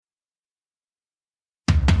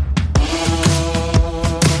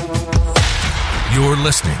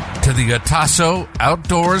listening to the Otasso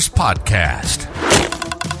Outdoors Podcast.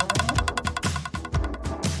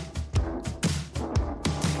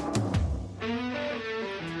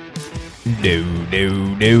 No.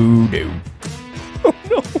 Oh, no.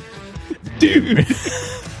 Dude.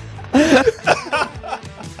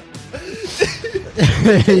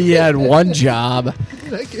 He had one job.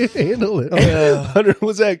 I can't handle it. Hunter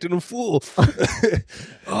was acting a fool.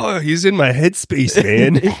 Oh, he's in my headspace,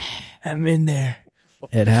 man. I'm in there.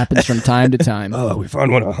 It happens from time to time. Oh, we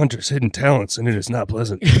found one of Hunter's hidden talents, and it is not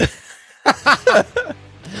pleasant.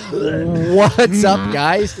 What's up,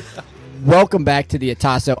 guys? Welcome back to the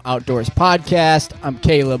Otasso Outdoors Podcast. I'm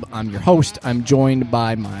Caleb. I'm your host. I'm joined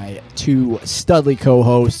by my two studly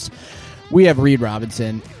co-hosts. We have Reed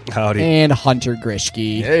Robinson. Howdy. And Hunter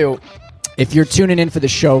Grishke. Hey-o. If you're tuning in for the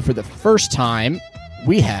show for the first time,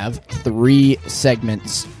 we have 3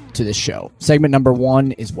 segments to this show. Segment number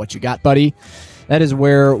 1 is What You Got Buddy. That is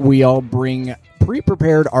where we all bring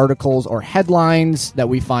pre-prepared articles or headlines that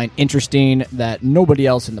we find interesting that nobody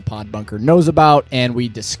else in the pod bunker knows about, and we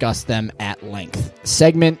discuss them at length.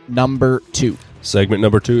 Segment number 2. Segment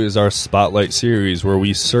number 2 is our Spotlight series, where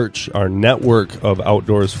we search our network of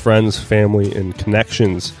outdoors friends, family, and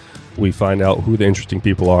connections. We find out who the interesting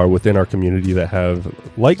people are within our community that have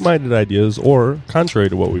like-minded ideas or, contrary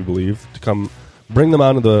to what we believe, to come bring them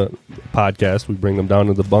onto the podcast. We bring them down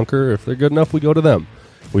to the bunker. If they're good enough, we go to them.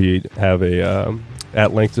 We have a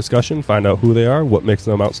at-length discussion, find out who they are, what makes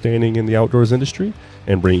them outstanding in the outdoors industry,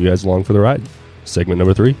 and bring you guys along for the ride. Segment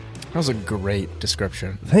number 3. That was a great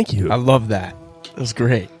description. Thank you. I love that. That was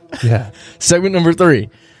great. Yeah. Segment number 3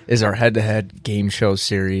 is our head-to-head game show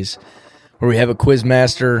series, where we have a quiz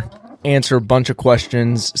master, answer a bunch of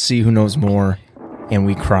questions, see who knows more, and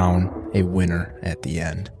we crown a winner at the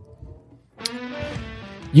end.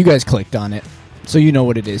 You guys clicked on it, so you know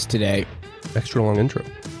what it is today. Extra long intro.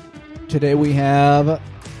 Today we have...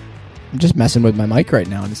 I'm just messing with my mic right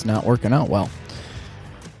now, and it's not working out well.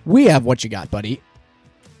 We have What You Got, Buddy.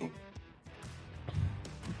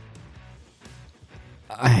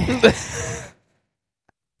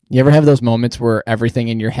 You ever have those moments where everything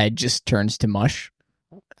in your head just turns to mush?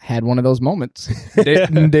 Had one of those moments.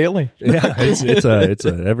 Daily. Yeah, it's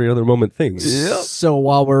a every other moment thing. Yep. So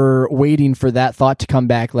while we're waiting for that thought to come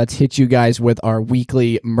back, let's hit you guys with our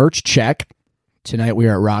weekly merch check. Tonight we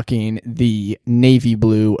are rocking the navy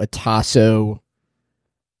blue Otasso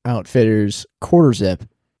Outfitters quarter zip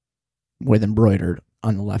with embroidered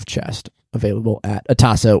on the left chest. Available at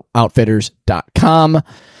otassoutfitters.com.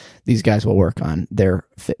 These guys will work on their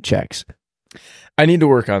fit checks. I need to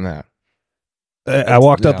work on that. I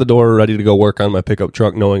walked out the door ready to go work on my pickup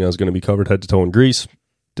truck, knowing I was going to be covered head to toe in grease.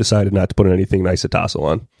 Decided not to put anything nice Otasso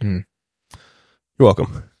on. Mm. You're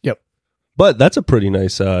welcome. Yep. But that's a pretty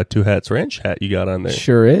nice Two Hats Ranch hat you got on there.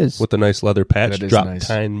 Sure is. With the nice leather patch. That is Drop nice.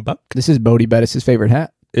 $10. This is Bodie Bettis' favorite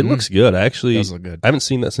hat. It looks good. I actually Does look good. I haven't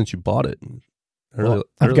seen that since you bought it.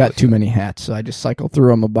 I've got too many hats, so I just cycle through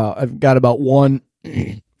them I've got about one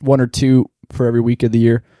or two for every week of the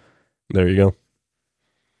year. There you go.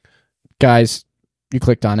 Guys, you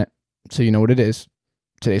clicked on it, so you know what it is.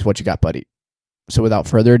 Today's What You Got, Buddy. So without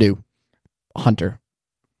further ado, Hunter.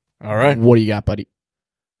 All right. What do you got, buddy?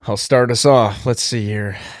 I'll start us off. Let's see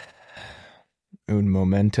here. Un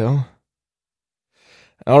momento.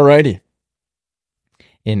 Alrighty.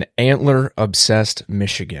 In antler-obsessed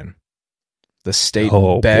Michigan, the state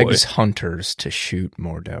begs hunters to shoot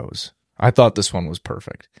more does. I thought this one was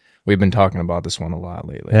perfect. We've been talking about this one a lot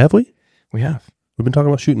lately. Have we? We have. We've been talking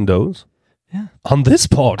about shooting does? Yeah. On this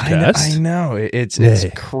podcast? I know. It's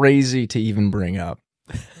crazy to even bring up.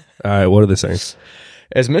 All right, what are they saying?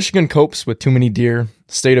 As Michigan copes with too many deer,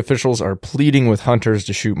 state officials are pleading with hunters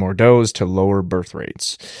to shoot more does to lower birth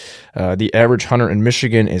rates. The average hunter in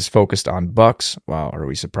Michigan is focused on bucks. Wow, are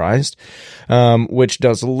we surprised? Which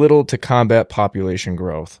does little to combat population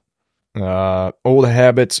growth. Old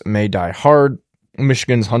habits may die hard.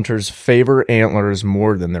 Michigan's hunters favor antlers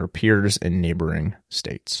more than their peers in neighboring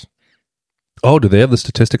states. Oh, do they have the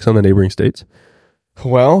statistics on the neighboring states?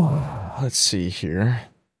 Well, let's see here.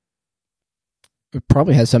 It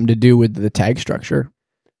probably has something to do with the tag structure.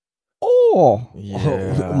 Oh,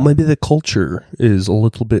 Maybe the culture is a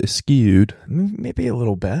little bit skewed. Maybe a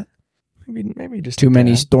little bit. Maybe just Too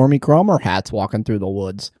many Stormy Cromer hats walking through the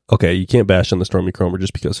woods. Okay, you can't bash on the Stormy Cromer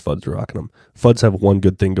just because Fudd's rocking them. Fudd's have one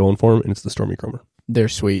good thing going for them, and it's the Stormy Cromer. They're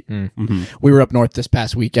sweet. Mm-hmm. We were up north this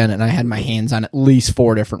past weekend, and I had my hands on at least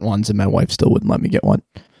 4 different ones, and my wife still wouldn't let me get one.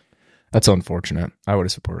 That's unfortunate. I would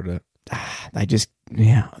have supported it. I just,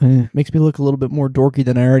 makes me look a little bit more dorky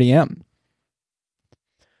than I already am.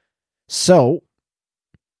 So,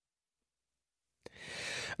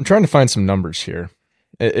 I'm trying to find some numbers here.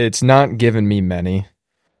 It's not giving me many.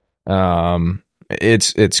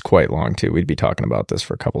 It's quite long too. We'd be talking about this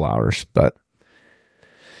for a couple hours, but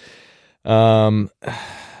the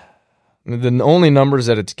only numbers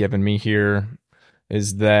that it's given me here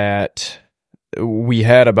is that we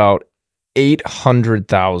had about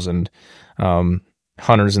 800,000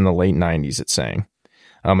 hunters in the late 90s, it's saying.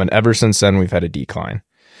 And ever since then, we've had a decline.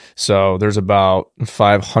 So there's about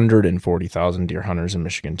 540,000 deer hunters in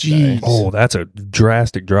Michigan today. Jeez. Oh, that's a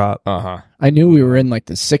drastic drop. I knew we were in like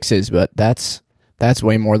the sixes, but that's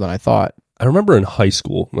way more than I thought. I remember in high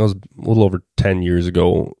school, that was a little over 10 years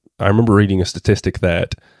ago, I remember reading a statistic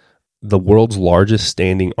that the world's largest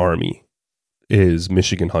standing army is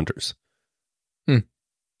Michigan hunters.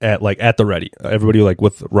 At the ready. Everybody like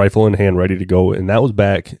with rifle in hand ready to go. And that was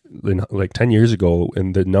back in like 10 years ago.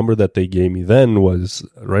 And the number that they gave me then was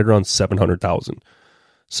right around 700,000.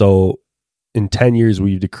 So in 10 years,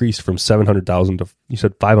 we've decreased from 700,000 to, you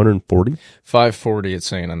said 540? 540, it's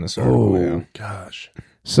saying on this article. Oh, gosh.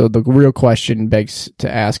 So the real question begs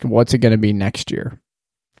to ask, what's it going to be next year?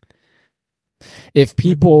 If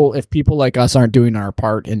people like us aren't doing our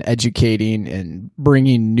part in educating and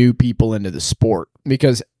bringing new people into the sport,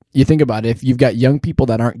 because you think about it, if you've got young people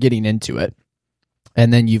that aren't getting into it,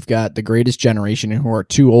 and then you've got the greatest generation who are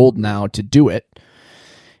too old now to do it,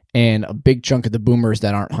 and a big chunk of the boomers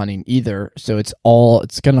that aren't hunting either, so it's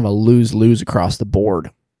kind of a lose-lose across the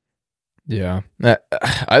board. Yeah.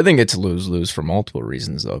 I think it's lose-lose for multiple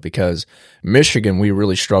reasons, though, because Michigan, we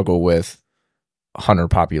really struggle with hunter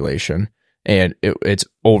population, and it's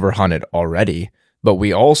overhunted already, but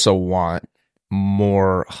we also want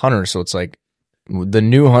more hunters, so it's like the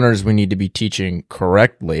new hunters we need to be teaching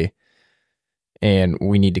correctly, and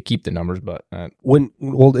we need to keep the numbers. But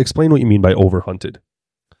explain what you mean by overhunted,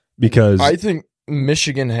 because I think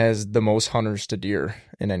Michigan has the most hunters to deer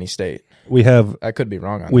in any state. I could be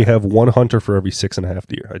wrong on we that. have one hunter for every 6.5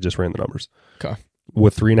 deer. I just ran the numbers. Okay.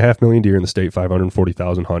 With 3.5 million deer in the state,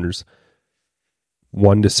 540,000 hunters,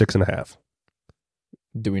 1 to 6.5.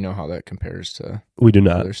 Do we know how that compares to? We do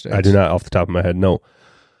not. Other states? I do not off the top of my head. No.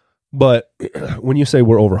 But when you say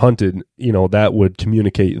we're overhunted, that would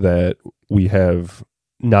communicate that we have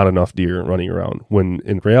not enough deer running around, when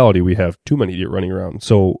in reality we have too many deer running around.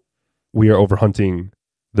 So we are overhunting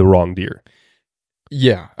the wrong deer.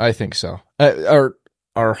 Yeah, I think so.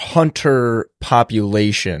 Our hunter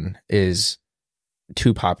population is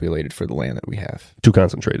too populated for the land that we have. Too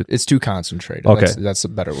concentrated. It's too concentrated. Okay. That's a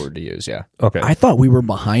better word to use, yeah. Okay. I thought we were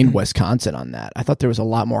behind Wisconsin on that. I thought there was a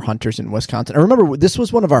lot more hunters in Wisconsin. I remember this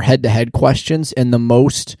was one of our head-to-head questions, and the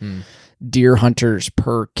most deer hunters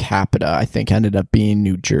per capita, I think, ended up being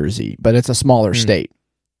New Jersey, but it's a smaller state.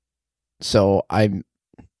 So I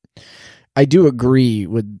do agree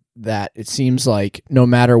with that. It seems like no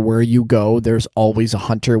matter where you go, there's always a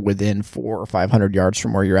hunter within 400 or 500 yards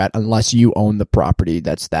from where you're at, unless you own the property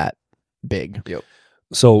that's that big. Yep.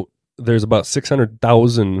 So there's about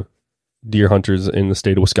 600,000 deer hunters in the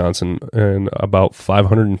state of Wisconsin, and about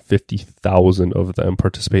 550,000 of them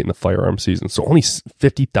participate in the firearm season. So only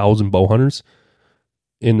 50,000 bow hunters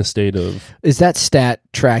in the state of... Is that stat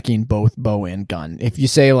tracking both bow and gun? If you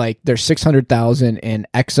say like there's 600,000 and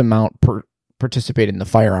X amount participate in the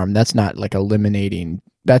firearm, that's not like eliminating.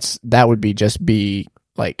 That would be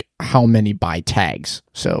like how many buy tags.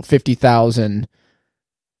 So 50,000.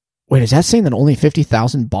 Wait, is that saying that only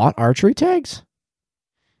 50,000 bought archery tags?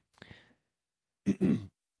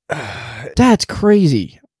 That's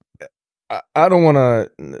crazy. I don't want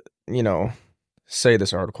to, say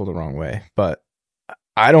this article the wrong way, but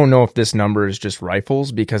I don't know if this number is just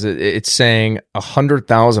rifles, because it's saying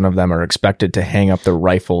 100,000 of them are expected to hang up their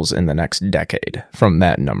rifles in the next decade from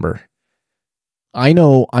that number. I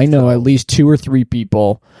know at least 2 or 3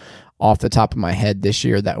 people off the top of my head this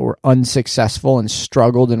year that were unsuccessful and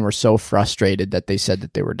struggled and were so frustrated that they said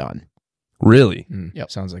that they were done. Really?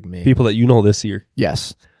 Yep. Sounds like me. People that you know this year?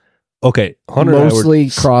 Yes. Okay. Hunter Mostly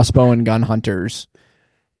crossbow and gun hunters.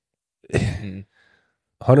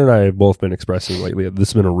 Hunter and I have both been expressing lately, this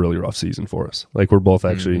has been a really rough season for us. Like, we're both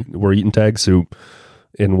actually, we're eating tag soup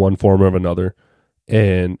in one form or another,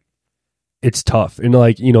 and it's tough. And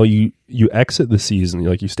like, you exit the season,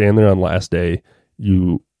 like you stand there on last day,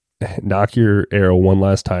 you knock your arrow one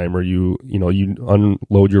last time, or you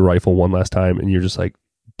unload your rifle one last time, and you're just like,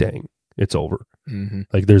 dang, it's over. Mm-hmm.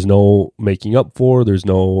 Like, there's no making up for, there's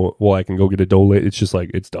no, well, I can go get a doe late. It's just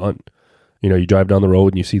like, it's done. You drive down the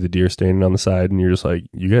road and you see the deer standing on the side, and you're just like,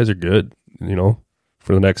 you guys are good.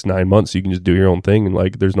 For the next 9 months, you can just do your own thing, and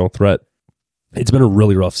like, there's no threat. It's been a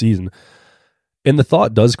really rough season. And the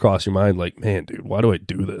thought does cross your mind, like, man, dude, why do I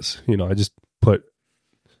do this? I just put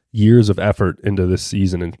years of effort into this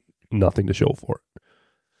season and nothing to show for it.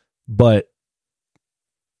 But,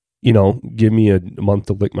 give me a month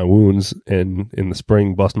to lick my wounds and in the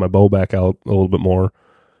spring bust my bow back out a little bit more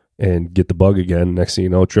and get the bug again. Next thing you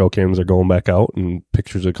know, trail cams are going back out and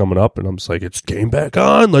pictures are coming up and I'm just like, it's game back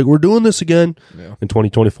on. Like, we're doing this again. Yeah. And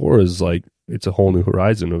 2024 is like, it's a whole new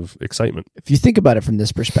horizon of excitement. If you think about it from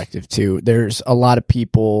this perspective too, there's a lot of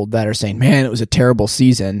people that are saying, man, it was a terrible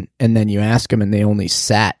season. And then you ask them and they only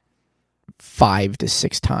sat 5 to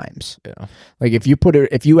 6 times. Yeah. Like if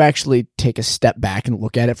you actually take a step back and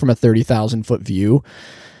look at it from a 30,000 foot view,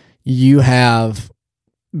 you have,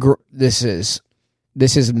 this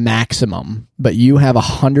is maximum, but you have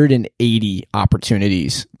 180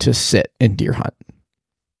 opportunities to sit and deer hunt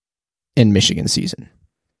in Michigan season.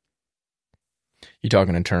 You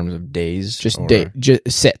talking in terms of days? Just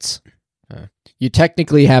sits. You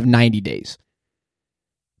technically have 90 days.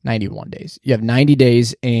 91 days. You have 90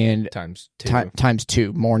 days and times 2. Times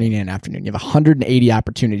 2, morning and afternoon. You have 180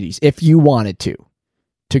 opportunities if you wanted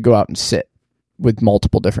to go out and sit with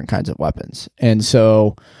multiple different kinds of weapons. And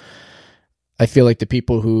so I feel like the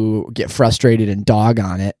people who get frustrated and dog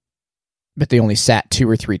on it, but they only sat 2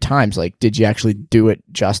 or 3 times, like, did you actually do it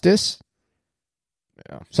justice?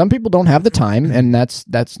 Yeah. Some people don't have the time, and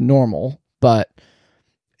that's normal, but...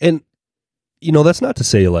 And, that's not to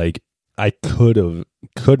say, like, I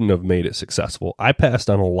couldn't have made it successful. I passed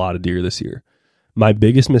on a lot of deer this year. My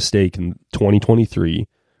biggest mistake in 2023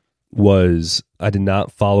 was I did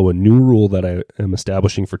not follow a new rule that I am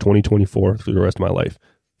establishing for 2024 through the rest of my life.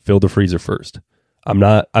 Fill the freezer first.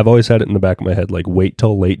 I've always had it in the back of my head, like, wait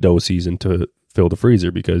till late doe season to fill the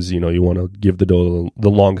freezer because, you want to give the doe the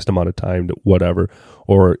longest amount of time to whatever.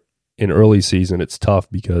 Or in early season, it's tough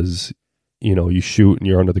because, you shoot and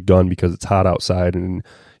you're under the gun because it's hot outside and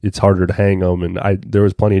it's harder to hang them. And there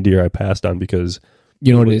was plenty of deer I passed on because...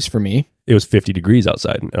 You know what it is for me? It was 50 degrees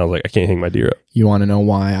outside and I was like, I can't hang my deer up. You want to know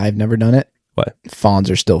why I've never done it? Why? Fawns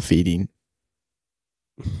are still feeding.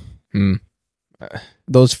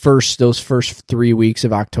 Those first 3 weeks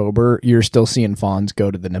of October, you're still seeing fawns go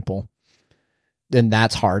to the nipple. Then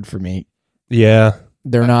that's hard for me. Yeah.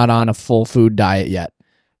 They're not on a full food diet yet.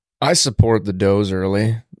 I support the does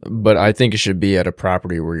early, but I think it should be at a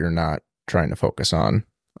property where you're not trying to focus on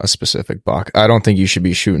a specific buck. I don't think you should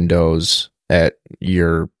be shooting does at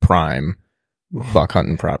your prime buck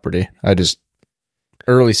hunting property.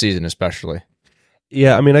 Early season especially.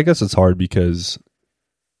 Yeah, I mean, I guess it's hard because,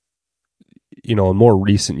 in more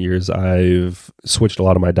recent years, I've switched a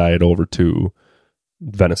lot of my diet over to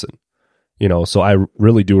venison. So I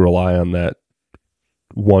really do rely on that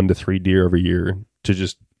 1 to 3 deer every year to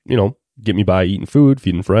just, get me by eating food,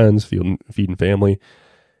 feeding friends, feeding family.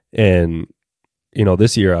 And,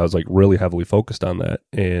 this year I was like really heavily focused on that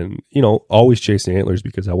and, always chasing antlers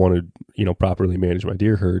because I wanted, properly manage my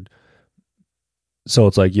deer herd. So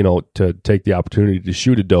it's like, to take the opportunity to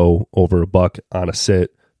shoot a doe over a buck on a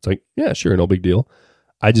sit, it's like, yeah, sure, no big deal.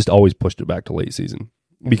 I just always pushed it back to late season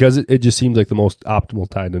because it just seems like the most optimal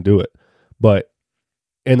time to do it.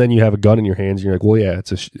 And then you have a gun in your hands and you're like, well, yeah,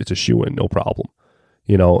 it's a shoe-in, no problem.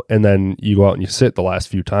 And then you go out and you sit the last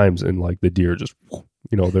few times and like the deer just,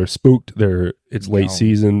 they're spooked. It's late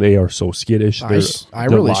season. They are so skittish. I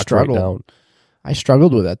really struggled. I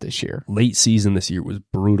struggled with that this year. Late season this year was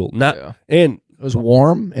brutal. And it was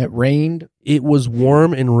warm. It rained. It was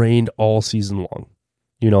warm and rained all season long.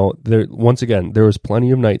 Once again, there was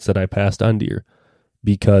plenty of nights that I passed on deer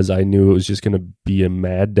because I knew it was just going to be a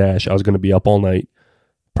mad dash. I was going to be up all night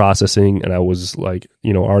processing, and I was like,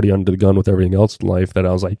 already under the gun with everything else in life that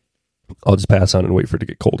I was like, I'll just pass on and wait for it to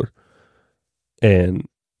get colder. And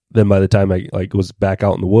then by the time I was back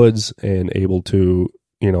out in the woods and able to,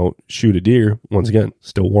 shoot a deer, once again,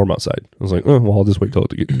 still warm outside. I was like, oh, well, I'll just wait till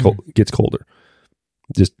it gets colder.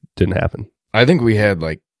 Just didn't happen. I think we had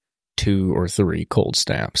like 2 or 3 cold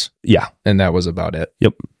snaps. Yeah. And that was about it.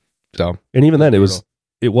 Yep. So, and even then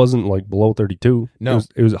it wasn't like below 32. No.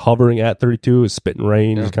 It was hovering at 32. It was spitting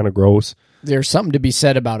rain. Yeah. It was kind of gross. There's something to be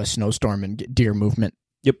said about a snowstorm and deer movement.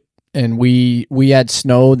 Yep. And we had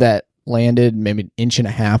snow that landed maybe 1.5 inches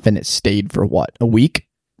and it stayed for what? A week?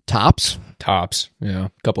 Tops? Yeah.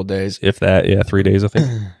 A couple days. If that, yeah, 3 days, I think.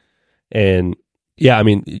 And yeah, I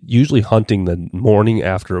mean, usually hunting the morning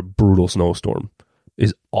after a brutal snowstorm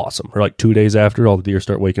is awesome. Or like 2 days after, all the deer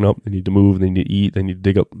start waking up. They need to move. They need to eat. They need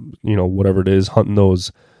to dig up, whatever it is. Hunting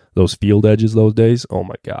those field edges those days. Oh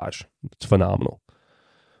my gosh, it's phenomenal.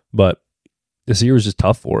 But this year was just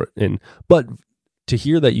tough for it. But to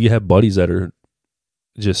hear that you have buddies that are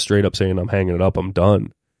just straight up saying, "I'm hanging it up. I'm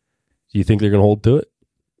done." Do you think they're going to hold to it?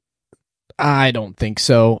 I don't think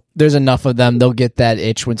so. There's enough of them. They'll get that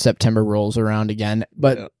itch when September rolls around again.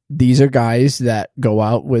 But these are guys that go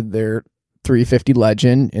out with their 350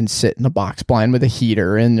 Legend and sit in a box blind with a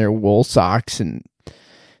heater and their wool socks, and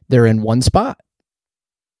they're in one spot.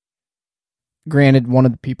 Granted, one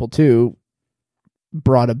of the people too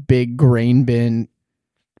brought a big grain bin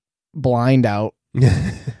blind out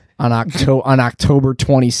on October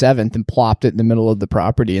 27th and plopped it in the middle of the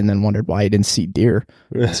property, and then wondered why he didn't see deer.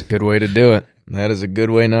 That's a good way to do it. That is a good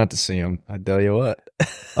way not to see them. I tell you what.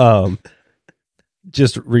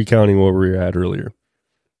 Just recounting what we were at earlier.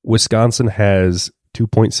 Wisconsin has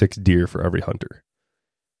 2.6 deer for every hunter,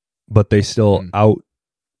 but they still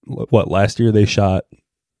last year they shot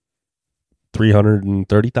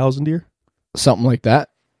 330,000 deer, something like that.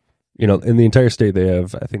 In the entire state they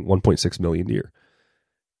have, I think, 1.6 million deer.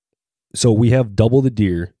 So we have double the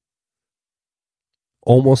deer,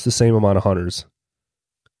 almost the same amount of hunters.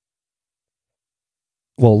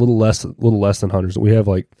 Well, a little less than hunters. We have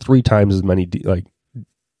like 3 times as many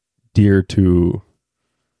deer to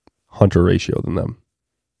hunter ratio than them,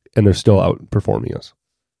 and they're still outperforming us.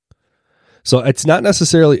 So it's not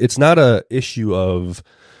a issue of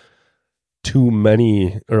too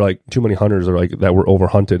many hunters or like that we're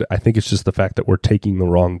overhunted. I think it's just the fact that we're taking the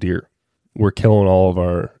wrong deer. We're killing all of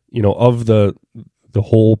our, of the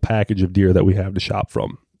whole package of deer that we have to shop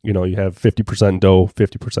from. You have 50% doe,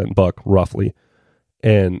 50% buck, roughly.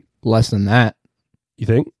 And less than that. You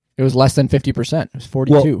think? It was less than 50%. It was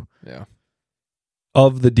 42. Well, yeah.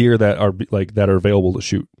 Of the deer that are available to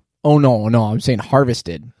shoot. Oh no, I'm saying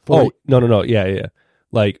harvested. 40. Oh, no. Yeah.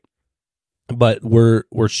 But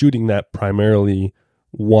we're shooting that primarily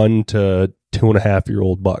 1 to 2.5 year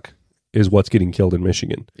old buck is what's getting killed in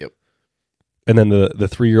Michigan. Yep. And then the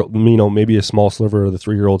 3-year-old, maybe a small sliver of the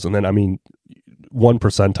 3-year-olds, and then 1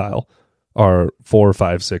 percentile are 4,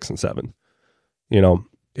 5, 6, and 7. And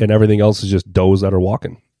everything else is just does that are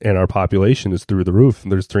walking. And our population is through the roof.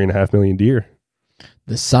 There's 3.5 million deer.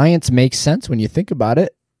 The science makes sense when you think about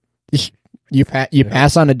it. You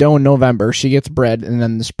pass on a doe in November, she gets bred, and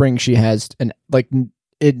then in the spring she has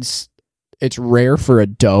it's rare for a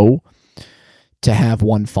doe to have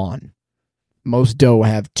 1 fawn. Most doe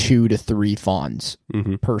have 2 to 3 fawns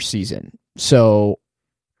per season. So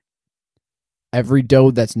every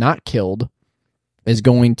doe that's not killed is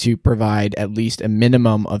going to provide at least a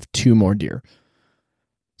minimum of 2 more deer.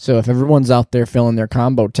 So if everyone's out there filling their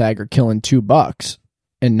combo tag or killing 2 bucks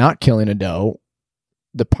and not killing a doe,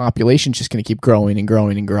 the population's just going to keep growing and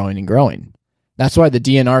growing and growing and growing. That's why the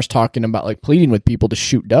DNR is talking about pleading with people to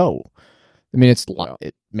shoot doe.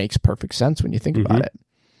 It makes perfect sense when you think about it.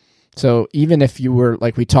 So even if you were,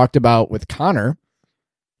 like we talked about with Connor,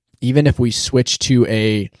 even if we switch to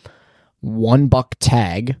a 1 buck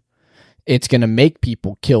tag, it's going to make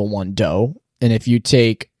people kill 1 doe. And if you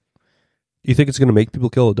take... You think it's going to make people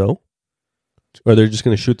kill a doe? Or they're just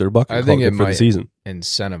going to shoot their buck and call it for the season?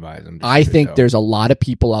 Incentivize them. I think there's a lot of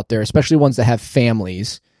people out there, especially ones that have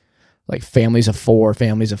families, like families of 4,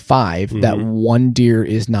 families of 5, that 1 deer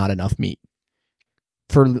is not enough meat.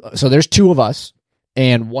 So there's 2 of us,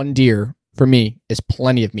 and 1 deer, for me, is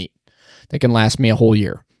plenty of meat that can last me a whole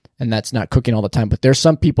year. And that's not cooking all the time. But there's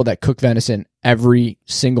some people that cook venison every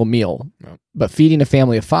single meal. No. But feeding a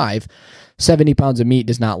family of 5, 70 pounds of meat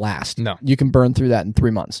does not last. No. You can burn through that in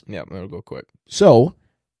 3 months. Yeah, it'll go quick. So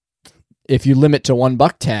if you limit to 1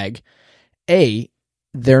 buck tag,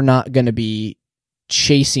 they're not going to be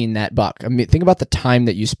chasing that buck. Think about the time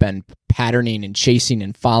that you spend patterning and chasing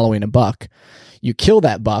and following a buck. You kill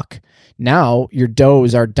that buck. Now your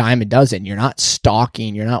does are dime a dozen. You're not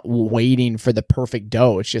stalking. You're not waiting for the perfect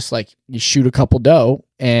doe. It's just like you shoot a couple doe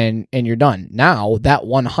and you're done. Now that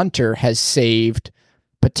 1 hunter has saved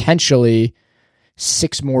potentially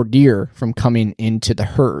 6 more deer from coming into the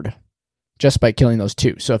herd just by killing those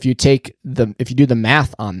 2. So if you do the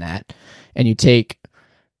math on that, and you take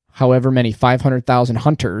however many 500,000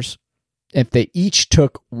 hunters, if they each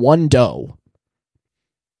took 1 doe,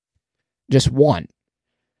 just 1,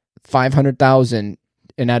 500,000,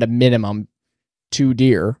 and at a minimum 2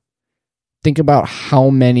 deer, think about how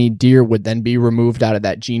many deer would then be removed out of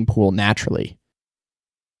that gene pool naturally.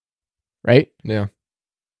 Right? Yeah.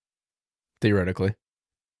 Theoretically.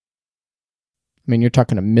 You're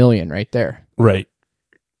talking 1 million right there. Right.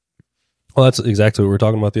 Well, that's exactly what we were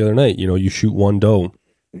talking about the other night. You shoot 1 doe,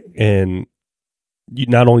 and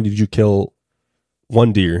not only did you kill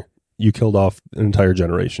 1 deer, you killed off an entire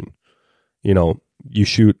generation. You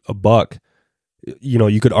shoot a buck,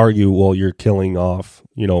 you could argue, well, you're killing off,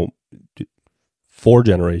 4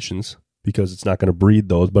 generations because it's not going to breed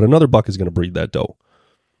those, but another buck is going to breed that doe.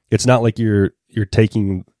 It's not like you're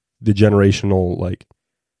taking the generational like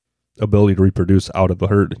ability to reproduce out of the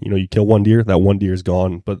herd. You know, you kill one deer, that one deer is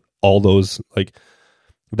gone, but all those, like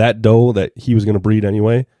that doe that he was going to breed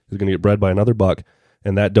anyway is going to get bred by another buck,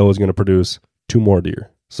 and that doe is going to produce 2 more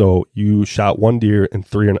deer. So you shot one deer and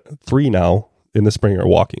three now in the spring are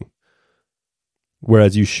walking.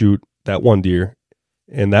 Whereas you shoot that one deer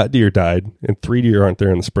and that deer died and 3 deer aren't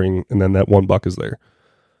there in the spring, and then that one buck is there.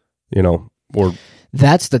 You know, or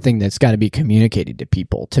that's the thing that's got to be communicated to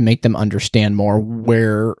people to make them understand more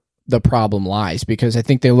where the problem lies, because I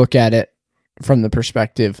think they look at it from the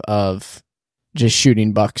perspective of just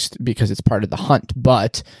shooting bucks because it's part of the hunt.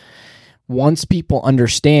 But once people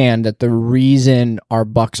understand that the reason our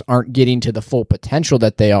bucks aren't getting to the full potential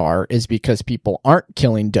that they are is because people aren't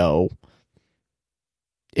killing doe,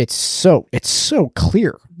 it's so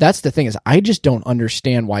clear. That's the thing, is I just don't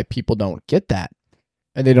understand why people don't get that.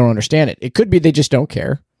 And they don't understand it. It could be they just don't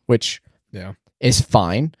care, which is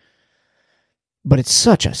fine. But it's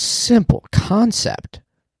such a simple concept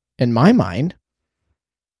in my mind.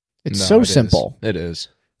 It's simple. It is.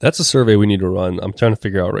 That's a survey we need to run. I'm trying to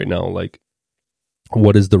figure out right now, like,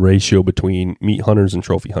 what is the ratio between meat hunters and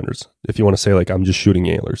trophy hunters? If you want to say, like, I'm just shooting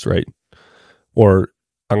antlers, right? Or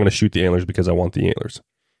I'm going to shoot the antlers because I want the antlers.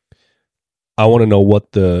 I want to know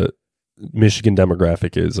what the Michigan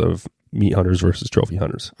demographic is of meat hunters versus trophy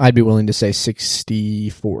hunters. I'd be willing to say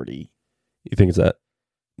 60-40. You think it's that?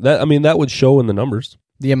 I mean, that would show in the numbers.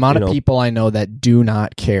 The amount of people I know that do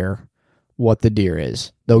not care what the deer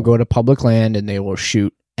is. They'll go to public land and they will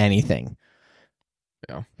shoot anything.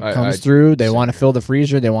 Yeah. Comes through, they want to fill the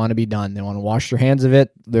freezer, they want to be done. They want to wash their hands of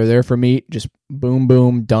it. They're there for meat, just boom,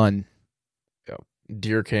 boom, done. Yeah.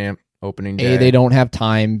 Deer camp, opening day. A, they don't have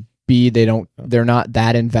time. B, they're not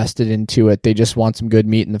that invested into it. They just want some good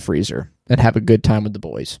meat in the freezer and have a good time with the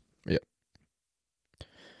boys. Yep.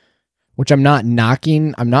 Which I'm not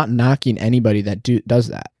knocking anybody that does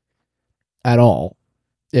that at all.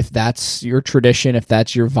 If that's your tradition, if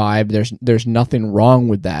that's your vibe, there's nothing wrong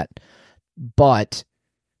with that. But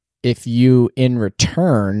if you in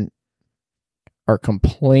return are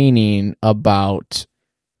complaining about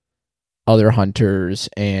other hunters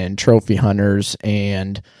and trophy hunters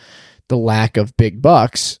and the lack of big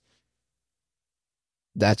bucks,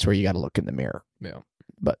 that's where you got to look in the mirror. Yeah.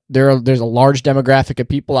 But there's a large demographic of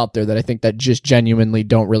people out there that I think that just genuinely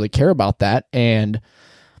don't really care about that. And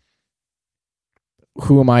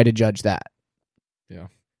who am I to judge that? Yeah.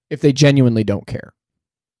 If they genuinely don't care.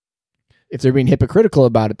 If they're being hypocritical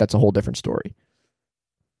about it, that's a whole different story.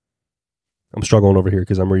 I'm struggling over here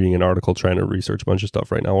because I'm reading an article trying to research a bunch of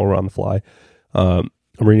stuff right now while we're on the fly. I'm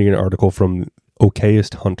reading an article from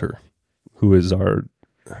Okayest Hunter, who is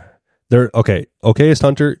Okayest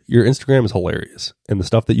Hunter, your Instagram is hilarious. And the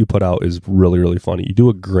stuff that you put out is really, really funny. You do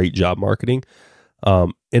a great job marketing.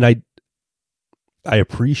 And I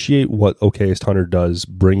appreciate what Okayest Hunter does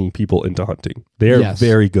bringing people into hunting. They are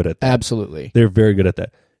very good at that. Absolutely. They're very good at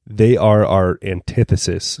that. They are our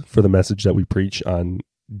antithesis for the message that we preach on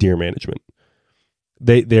deer management.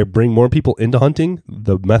 They bring more people into hunting.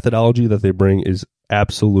 The methodology that they bring is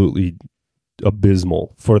absolutely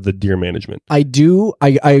abysmal for the deer management. I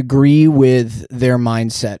agree with their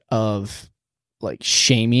mindset of like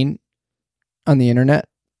shaming on the internet.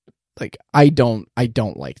 Like I don't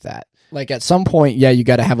like that. Like at some point, you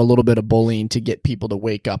got to have a little bit of bullying to get people to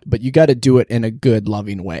wake up, but you got to do it in a good,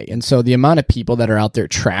 loving way. And so the amount of people that are out there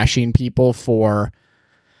trashing people for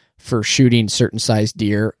shooting certain size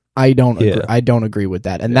deer, I don't agree with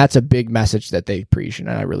that. And that's a big message that they preach, and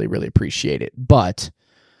I really, really appreciate it. But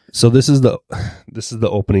so this is the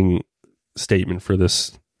opening statement for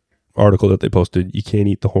this article that they posted. You can't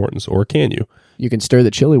eat the horns, or can you? You can stir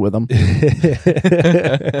the chili with them.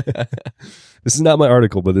 This is not my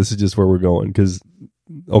article, but this is just where we're going, because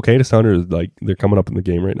Okayest Hunter is like, they're coming up in the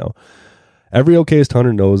game right now. Every Okayest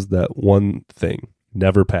Hunter knows that one thing: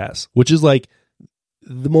 never pass, which is like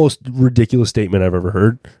the most ridiculous statement I've ever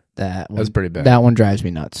heard. That's pretty bad. That one drives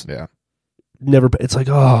me nuts. Yeah. Never. It's like,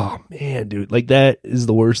 oh man, dude, like that is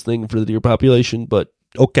the worst thing for the deer population. But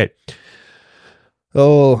okay.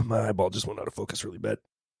 Oh, my eyeball just went out of focus really bad.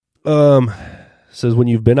 Says when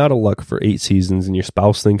you've been out of luck for 8 seasons and your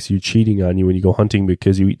spouse thinks you're cheating on you when you go hunting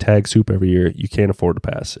because you eat tag soup every year, you can't afford to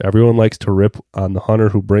pass. Everyone likes to rip on the hunter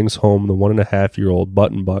who brings home the 1.5-year-old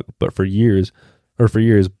button buck, but for years,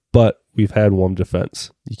 but we've had one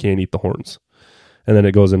defense: you can't eat the horns. And then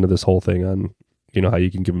it goes into this whole thing on, you know, how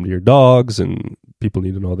you can give them to your dogs, and people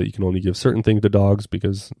need to know that you can only give certain things to dogs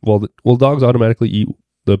because, well, dogs automatically eat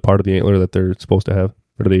the part of the antler that they're supposed to have,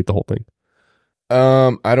 or do they eat the whole thing?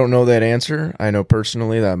 I don't know that answer. I know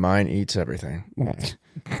personally that mine eats everything.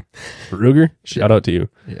 Ruger, shout out to you.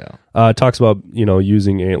 Yeah. Talks about,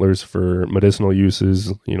 using antlers for medicinal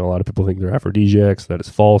uses. A lot of people think they're aphrodisiacs. That is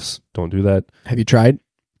false. Don't do that. Have you tried?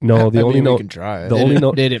 No, we can try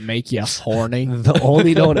it. Did it make you horny? The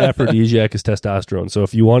only known aphrodisiac is testosterone. So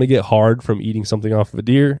if you want to get hard from eating something off of a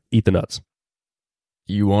deer, eat the nuts.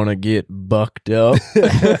 You want to get bucked up?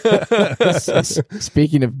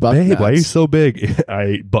 Speaking of buck Babe, nuts, why are you so big? I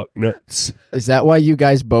ate buck nuts. is that why you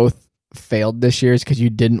guys both failed this year? Is because you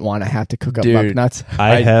didn't want to have to cook up Dude, buck nuts?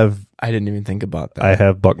 I didn't even think about that. I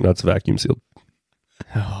have buck nuts vacuum sealed.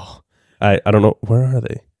 Oh, I don't know. Where are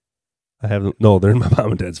they? I have them. No, they're in my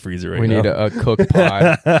mom and dad's freezer right we now. need a cook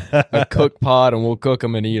pod. A cook pod, and we'll cook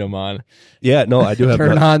them and eat them on. Yeah, no, I do have Turn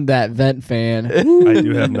nuts. on that vent fan. I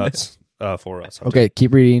do have nuts for us. Okay,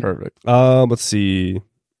 keep reading. Perfect. Let's see.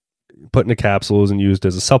 Put into capsules and used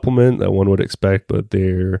as a supplement that one would expect, but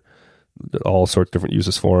they're all sorts of different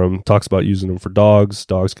uses for them. Talks about using them for dogs.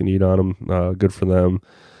 Dogs can eat on them. Good for them.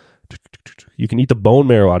 You can eat the bone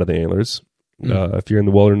marrow out of the antlers. If you're in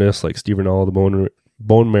the wilderness, like Steve Rinaldo, the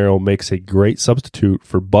bone marrow makes a great substitute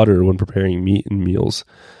for butter when preparing meat and meals.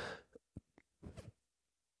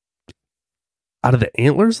 Out of the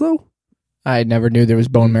antlers, though? I never knew there was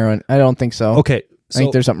bone marrow. I don't think so. Okay. I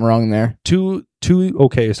think there's something wrong there. To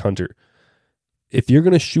okayest hunter, if you're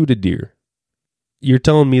going to shoot a deer, you're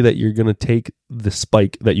telling me that you're going to take the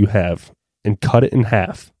spike that you have and cut it in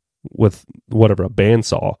half with whatever, a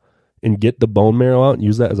bandsaw, and get the bone marrow out and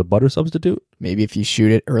use that as a butter substitute? Maybe if you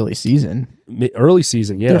shoot it early season. Early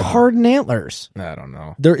season, yeah. They're hardened antlers. I don't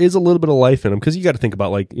know. There is a little bit of life in them because you got to think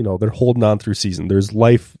about, they're holding on through season. There's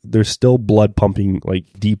life. There's still blood pumping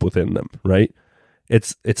deep within them, right?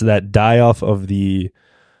 It's that die off of the...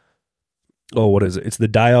 Oh, what is it? It's the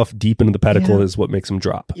die off deep into the pedicle is what makes them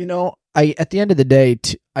drop. At the end of the day,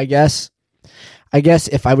 I guess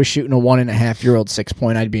if I was shooting a 1.5-year-old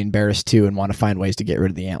 6-point, I'd be embarrassed too and want to find ways to get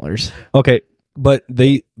rid of the antlers. Okay, but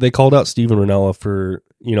they called out Steven Rinella for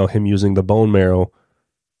him using the bone marrow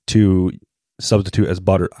to substitute as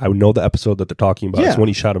butter. I know the episode that they're talking about is when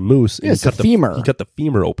he shot a moose. And it's the femur. He cut the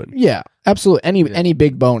femur open. Yeah, absolutely. Any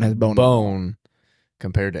big bone has bone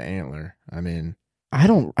compared to antler. I mean,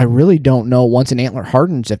 I really don't know once an antler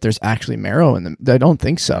hardens if there's actually marrow in them. I don't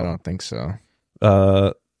think so. I don't think so.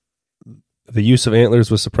 The use of antlers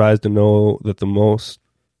was surprised to know that the most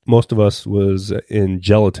of us was in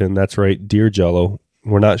gelatin. That's right, deer jello.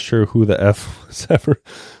 We're not sure who the F was ever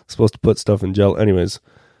supposed to put stuff in gel. Anyways,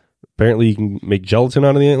 apparently you can make gelatin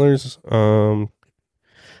out of the antlers.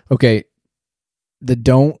 Okay.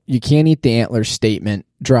 You can't eat the antlers statement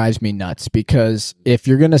drives me nuts because if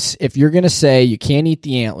you're gonna say you can't eat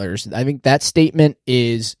the antlers, I think that statement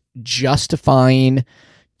is justifying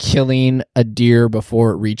killing a deer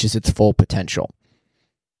before it reaches its full potential.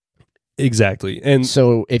 Exactly. And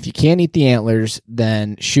so if you can't eat the antlers,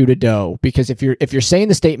 then shoot a doe, because if you're saying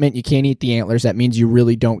the statement you can't eat the antlers, that means you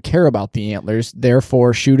really don't care about the antlers.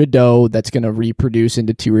 Therefore, shoot a doe that's going to reproduce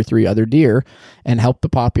into 2 or 3 other deer and help the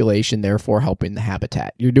population, therefore helping the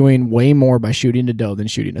habitat. You're doing way more by shooting a doe than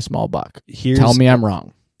shooting a small buck. Tell me I'm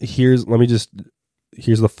wrong. Here's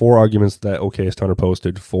the 4 arguments that Okayest Hunter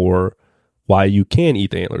posted for why you can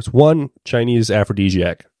eat the antlers. 1, Chinese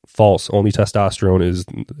aphrodisiac. False. Only testosterone is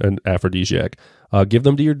an aphrodisiac. Give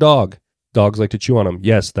them to your dog. Dogs like to chew on them.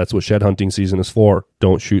 Yes, that's what shed hunting season is for.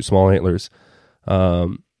 Don't shoot small antlers.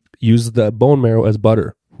 Use the bone marrow as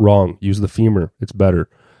butter. Wrong. Use the femur. It's better.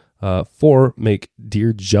 4, make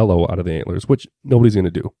deer jello out of the antlers, which nobody's going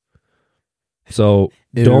to do. So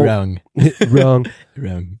don't...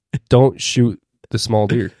 Wrong. Don't shoot the small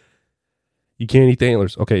deer. You can't eat the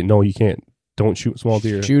antlers. Okay, no, you can't. Don't shoot small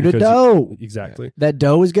deer. Shoot a doe. Exactly. That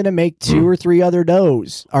doe is going to make 2 or 3 other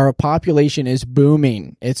does. Our population is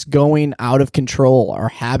booming. It's going out of control. Our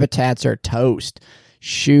habitats are toast.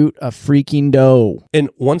 Shoot a freaking doe. And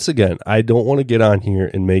once again, I don't want to get on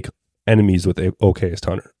here and make enemies with Okayest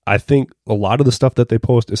Hunter. I think a lot of the stuff that they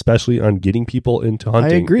post, especially on getting people into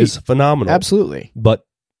hunting, is phenomenal. Absolutely. But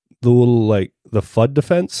the little the FUD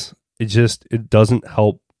defense, it doesn't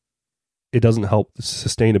help. It doesn't help the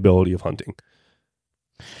sustainability of hunting.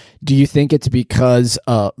 Do you think it's because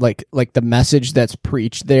like the message that's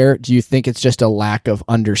preached there, do you think it's just a lack of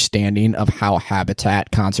understanding of how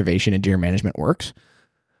habitat conservation and deer management works?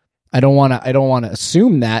 I don't want to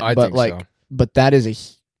assume that, but that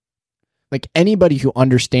is anybody who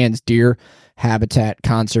understands deer habitat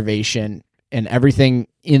conservation and everything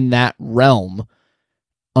in that realm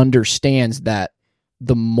understands that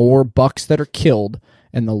the more bucks that are killed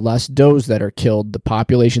And the less does that are killed, the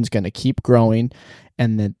population's going to keep growing.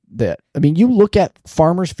 And you look at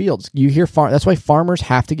farmers' fields. You hear that's why farmers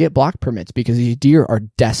have to get block permits, because these deer are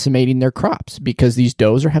decimating their crops, because these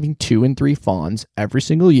does are having 2 and 3 fawns every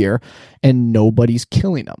single year, and nobody's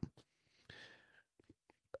killing them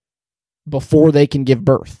before they can give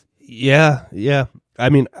birth. Yeah. I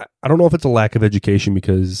mean, I don't know if it's a lack of education,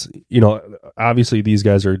 because, obviously these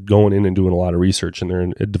guys are going in and doing a lot of research, and they're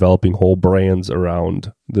developing whole brands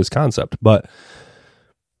around this concept,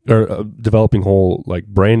 or developing whole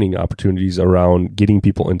branding opportunities around getting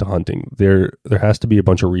people into hunting. There has to be a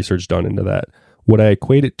bunch of research done into that. What I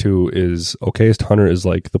equate it to is Okayest Hunter is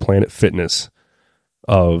like the Planet Fitness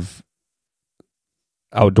of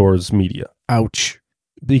outdoors media. Ouch.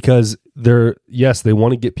 Because they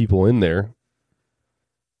want to get people in there,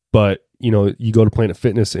 but you go to Planet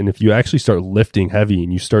Fitness, and if you actually start lifting heavy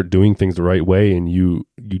and you start doing things the right way, and you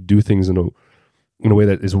do things in a way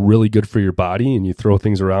that is really good for your body, and you throw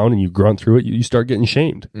things around and you grunt through it, you start getting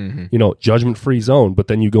shamed. Mm-hmm. Judgment-free zone, but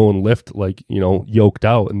then you go and lift yoked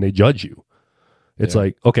out, and they judge you. It's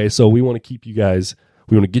okay, so we want to keep you guys,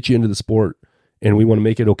 we want to get you into the sport, and we want to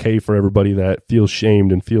make it okay for everybody that feels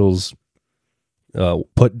shamed and feels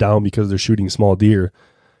put down because they're shooting small deer.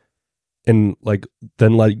 And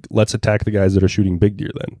let's attack the guys that are shooting big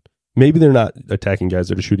deer then. Maybe they're not attacking guys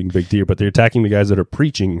that are shooting big deer, but they're attacking the guys that are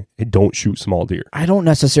preaching, hey, don't shoot small deer. I don't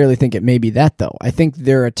necessarily think it may be that, though. I think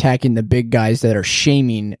they're attacking the big guys that are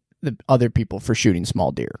shaming the other people for shooting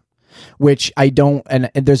small deer, which I don't.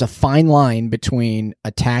 And there's a fine line between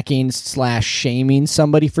attacking / shaming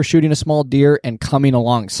somebody for shooting a small deer and coming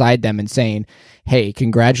alongside them and saying, hey,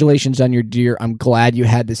 congratulations on your deer. I'm glad you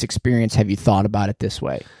had this experience. Have you thought about it this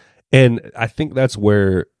way? And I think that's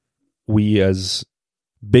where we, as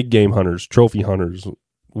big game hunters, trophy hunters,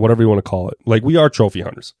 whatever you want to call it, we are trophy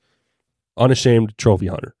hunters, unashamed trophy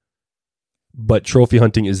hunter. But trophy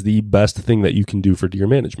hunting is the best thing that you can do for deer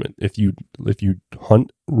management. If you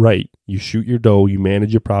hunt right, you shoot your doe, you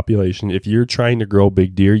manage your population. If you're trying to grow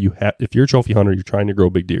big deer, if you're a trophy hunter, you're trying to grow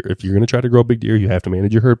big deer. If you're going to try to grow big deer, you have to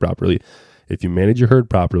manage your herd properly. If you manage your herd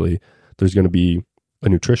properly, there's going to be a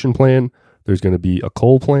nutrition plan. There's going to be a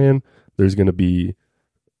cull plan. There's going to be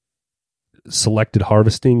selected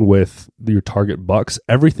harvesting with your target bucks.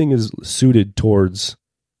 Everything is suited towards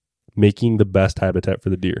making the best habitat for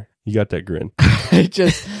the deer. You got that grin.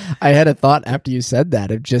 I had a thought after you said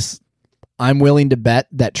that. I'm willing to bet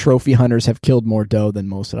that trophy hunters have killed more doe than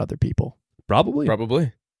most other people. Probably.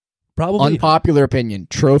 Unpopular opinion.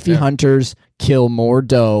 Trophy hunters kill more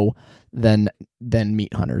doe than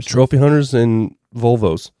meat hunters. Trophy hunters and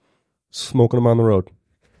Volvos. Smoking them on the road.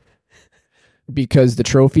 Because the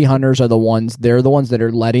trophy hunters they're the ones that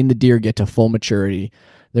are letting the deer get to full maturity.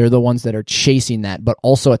 They're the ones that are chasing that, but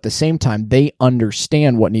also at the same time, they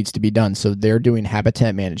understand what needs to be done. So they're doing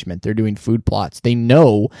habitat management. They're doing food plots. They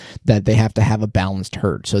know that they have to have a balanced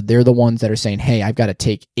herd. So they're the ones that are saying, hey, I've got to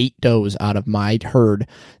take 8 does out of my herd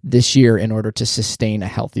this year in order to sustain a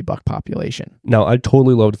healthy buck population. Now, I'd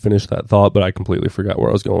totally love to finish that thought, but I completely forgot where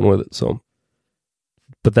I was going with it.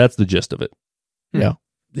 But that's the gist of it. Yeah.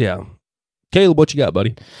 Yeah. Caleb, what you got,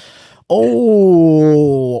 buddy?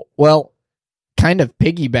 Oh, well, kind of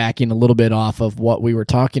piggybacking a little bit off of what we were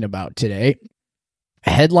talking about today.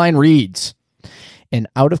 Headline reads, an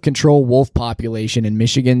out-of-control wolf population in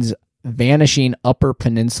Michigan's vanishing Upper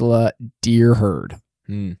Peninsula deer herd.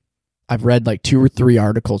 I've read 2 or 3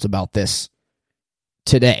 articles about this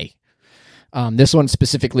today. This one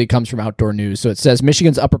specifically comes from Outdoor News. So it says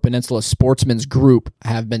Michigan's Upper Peninsula sportsmen's group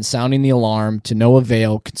have been sounding the alarm to no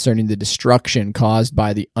avail concerning the destruction caused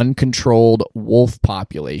by the uncontrolled wolf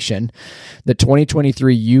population. The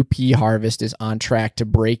 2023 UP harvest is on track to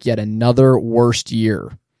break yet another worst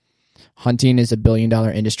year. Hunting is a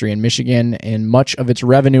billion-dollar industry in Michigan, and much of its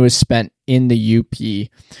revenue is spent in the UP.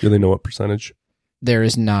 Do they know what percentage?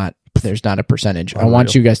 There's not a percentage. I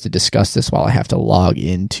want you guys to discuss this while I have to log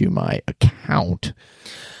into my account.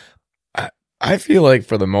 I feel like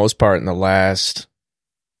for the most part in the last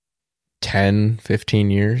 10,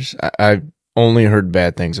 15 years, I've only heard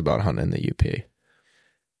bad things about hunting in the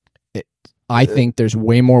UP. I think there's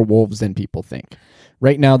way more wolves than people think.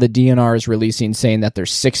 Right now, the DNR is releasing saying that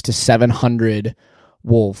there's 600 to 700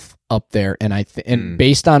 wolf up there, and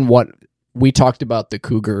based on what we talked about the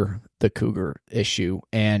cougar issue,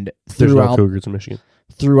 and there's no cougars in Michigan.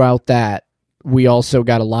 Throughout that, we also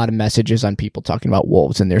got a lot of messages on people talking about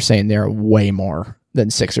wolves, and they're saying there are way more than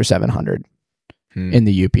 600 or 700 in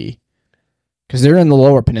the UP because they're in the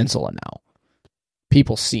Lower Peninsula now.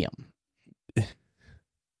 People see them.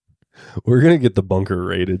 We're going to get the bunker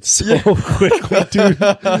raided so quickly, dude.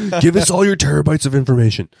 Give us all your terabytes of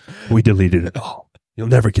information. We deleted it all. You'll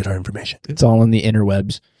never get our information. It's all in the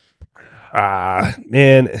interwebs.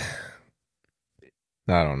 Man.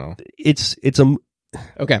 I don't know. It's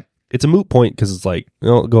Okay. a moot point because it's like,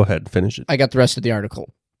 no, go ahead, finish it. I got the rest of the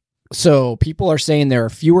article. So people are saying there are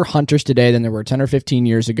fewer hunters today than there were 10 or 15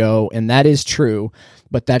 years ago, and that is true,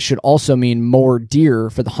 but that should also mean more deer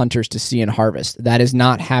for the hunters to see and harvest. That is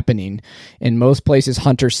not happening. In most places,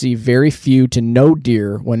 hunters see very few to no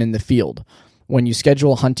deer when in the field. When you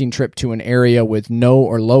schedule a hunting trip to an area with no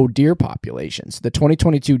or low deer populations, the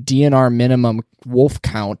 2022 DNR minimum wolf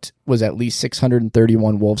count was at least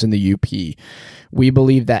 631 wolves in the UP. We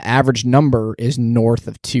believe that average number is north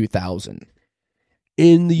of 2,000.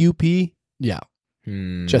 In the UP, Yeah.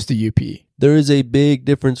 Just the UP. there is a big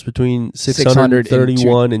difference between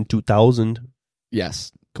 631 and 2,000.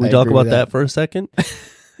 Yes. Can we I talk agree about with that for a second?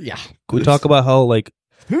 Yeah. Can we talk about how, like,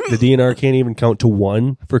 the DNR can't even count to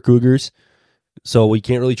 1 for cougars? So we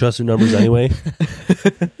can't really trust their numbers anyway.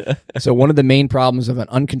 So one of the main problems of an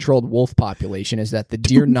uncontrolled wolf population is that the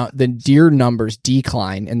deer numbers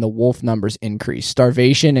decline and the wolf numbers increase.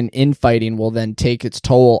 Starvation and infighting will then take its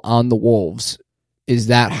toll on the wolves. Is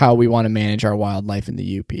that how we want to manage our wildlife in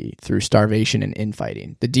the UP? Through starvation and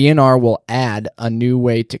infighting. The DNR will add a new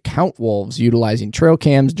way to count wolves utilizing trail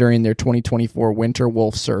cams during their 2024 winter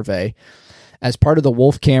wolf survey. As part of the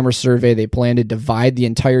wolf camera survey, they plan to divide the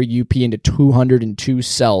entire UP into 202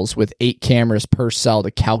 cells with 8 cameras per cell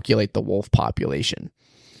to calculate the wolf population.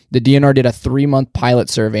 The DNR did a 3-month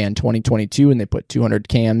pilot survey in 2022, and they put 200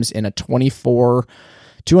 cams in a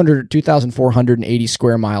 2,480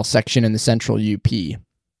 square mile section in the central UP.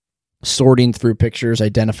 Sorting through pictures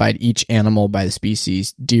identified each animal by the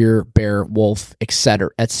species: deer, bear, wolf, etc.,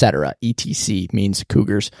 etc. etc. means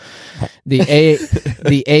cougars.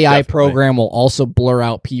 The AI program will also blur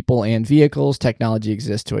out people and vehicles. Technology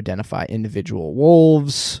exists to identify individual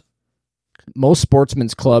wolves. Most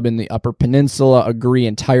sportsmen's club in the Upper Peninsula agree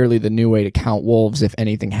entirely the new way to count wolves. If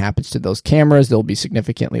anything happens to those cameras, there will be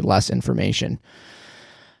significantly less information.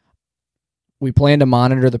 We plan to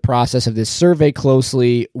monitor the process of this survey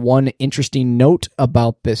closely. One interesting note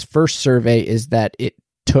about this first survey is that it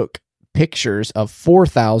took pictures of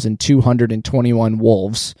 4,221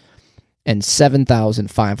 wolves and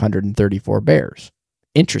 7,534 bears.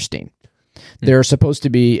 Interesting. There are supposed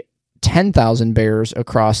to be 10,000 bears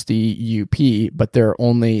across the UP, but there are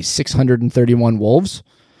only 631 wolves,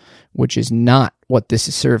 which is not what this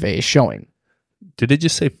survey is showing. Did it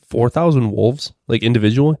just say 4,000 wolves, like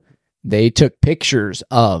individually? They took pictures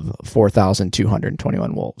of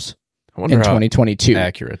 4,221 wolves I wonder in how 2022.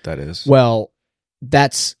 accurate that is. Well,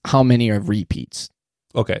 that's how many are repeats.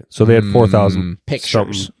 Okay, so they had 4,000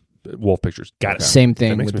 Pictures. wolf pictures. Got it. Same thing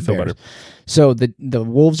That makes with me the feel bears. better. So the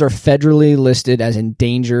wolves are federally listed as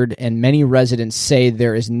endangered, and many residents say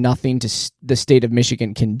there is nothing the state of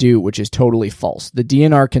Michigan can do, which is totally false. The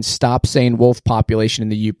DNR can stop saying wolf population in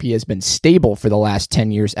the UP has been stable for the last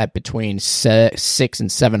 10 years at between 600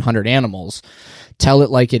 and 700 animals. Tell it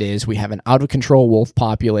like it is. We have an out-of-control wolf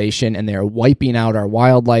population, and they are wiping out our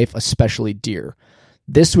wildlife, especially deer.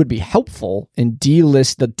 This would be helpful in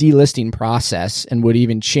the delisting process and would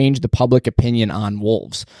even change the public opinion on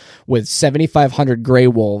wolves. With 7,500 gray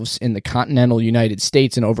wolves in the continental United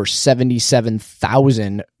States and over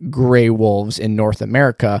 77,000 gray wolves in North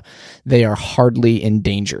America, they are hardly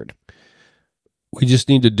endangered. We just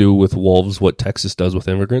need to do with wolves what Texas does with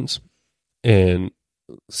immigrants and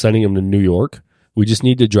sending them to New York. We just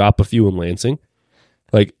need to drop a few in Lansing.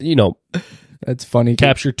 Like, That's funny.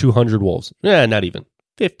 capture 200 wolves. Not even.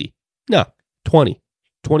 50. No, 20.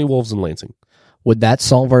 20 wolves in Lansing. Would that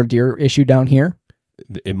solve our deer issue down here?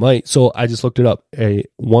 It might. So I just looked it up.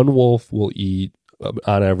 One wolf will eat,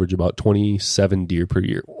 on average, about 27 deer per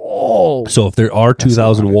year. Oh, So if there are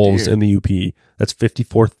 2,000 lot of wolves deer. in the UP, that's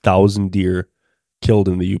 54,000 deer killed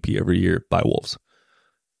in the UP every year by wolves.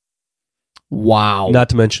 wow. Not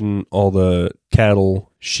to mention all the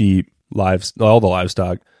cattle, sheep, all the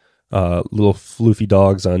livestock, little floofy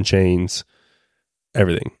dogs on chains,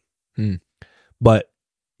 everything. But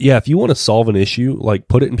yeah, if you want to solve an issue, like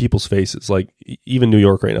put it in people's faces. Like even New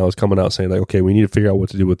York right now is coming out saying like, okay, we need to figure out what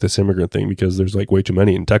to do with this immigrant thing because there's like way too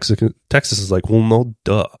many. And Texas is like, well, no,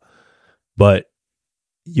 duh. But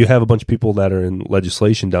you have a bunch of people that are in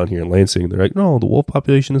legislation down here in Lansing. They're like, no, the wolf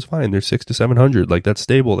population is fine. There's 600 to 700. Like that's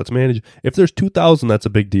stable. That's managed. If there's 2,000, that's a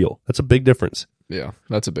big deal. That's a big difference. Yeah,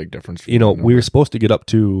 that's a big difference. We were supposed to get up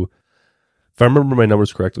to, if I remember my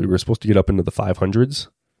numbers correctly, we were supposed to get up into the 500s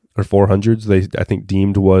or 400s. They, I think,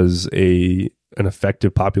 deemed was an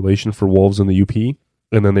effective population for wolves in the UP.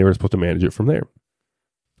 and then they were supposed to manage it from there.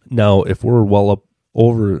 Now, if we're well up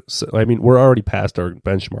over, I mean, we're already past our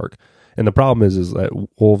benchmark, and the problem is that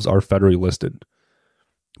wolves are federally listed,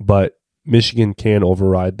 but Michigan can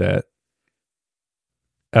override that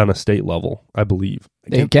on a state level, I believe.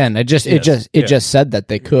 They can. It just said that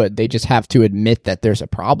they could. They just have to admit that there's a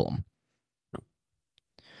problem.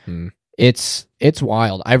 It's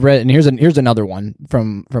wild. I've read, and here's another one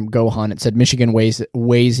from Go Hunt. It said Michigan weighs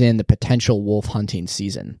in the potential wolf hunting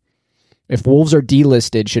season. If wolves are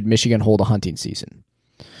delisted, should Michigan hold a hunting season?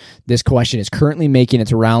 This question is currently making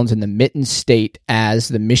its rounds in the Mitten State as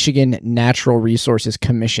the Michigan Natural Resources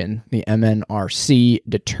Commission, the MNRC,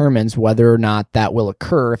 determines whether or not that will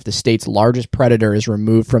occur if the state's largest predator is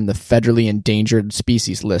removed from the federally endangered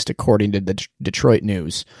species list, according to the Detroit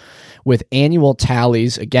News. With annual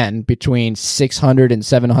tallies, again, between 600 and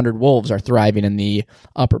 700 wolves are thriving in the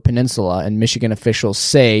Upper Peninsula, and Michigan officials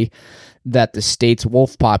say that the state's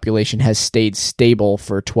wolf population has stayed stable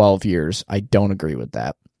for 12 years. I don't agree with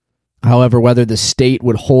that. However, whether the state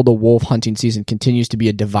would hold a wolf hunting season continues to be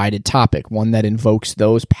a divided topic, one that invokes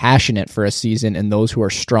those passionate for a season and those who are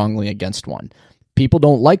strongly against one. People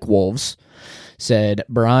don't like wolves, said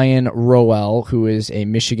Brian Rowell, who is a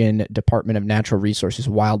Michigan Department of Natural Resources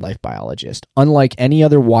wildlife biologist. Unlike any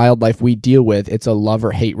other wildlife we deal with, it's a love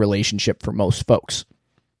or hate relationship for most folks.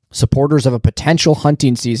 Supporters of a potential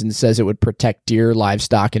hunting season says it would protect deer,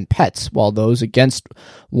 livestock, and pets, while those against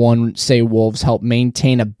one say wolves help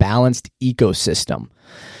maintain a balanced ecosystem.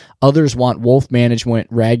 Others want wolf management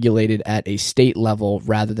regulated at a state level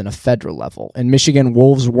rather than a federal level. In Michigan,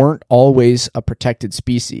 wolves weren't always a protected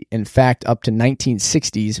species. In fact, up to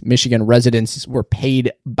 1960s, Michigan residents were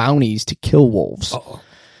paid bounties to kill wolves. Oh,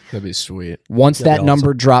 that'd be sweet. Once that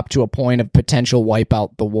number dropped to a point of potential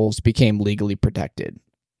wipeout, the wolves became legally protected.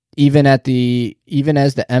 Even as the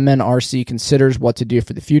MNRC considers what to do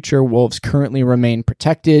for the future, wolves currently remain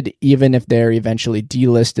protected, even if they're eventually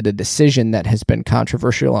delisted, a decision that has been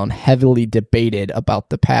controversial and heavily debated about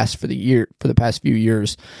the past few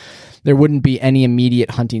years. There wouldn't be any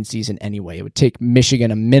immediate hunting season anyway. It would take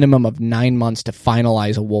Michigan a minimum of 9 months to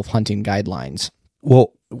finalize a wolf hunting guidelines.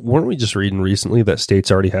 Well, weren't we just reading recently that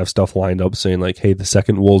states already have stuff lined up saying like, hey, the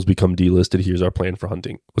second wolves become delisted, here's our plan for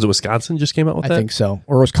hunting? Was it Wisconsin just came out with that? I think so.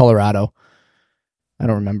 Or it was Colorado. I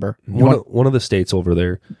don't remember. One of the states over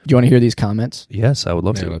there. Do you want to hear these comments? Yes, I would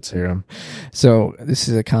love to. Let's hear them. So this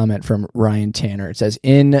is a comment from Ryan Tanner. It says,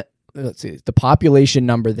 the population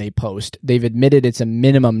number they post, they've admitted it's a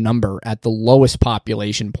minimum number at the lowest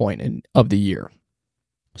population point of the year.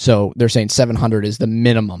 So they're saying 700 is the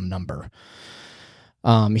minimum number.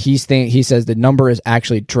 He says the number is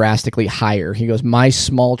actually drastically higher. He goes, my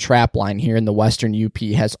small trap line here in the western UP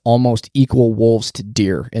has almost equal wolves to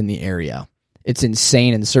deer in the area. It's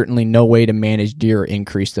insane, and certainly no way to manage deer or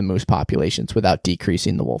increase the moose populations without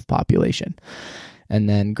decreasing the wolf population. And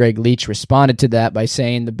then Greg Leach responded to that by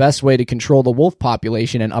saying the best way to control the wolf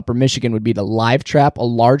population in Upper Michigan would be to live trap a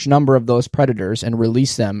large number of those predators and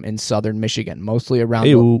release them in southern Michigan, mostly around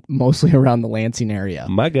the Lansing area.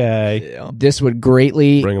 My guy. Yeah. This would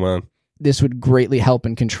greatly bring him on. This would greatly help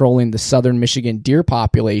in controlling the southern Michigan deer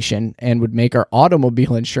population and would make our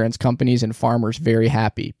automobile insurance companies and farmers very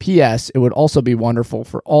happy. P.S. It would also be wonderful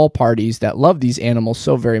for all parties that love these animals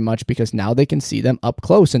so very much because now they can see them up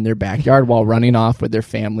close in their backyard while running off with their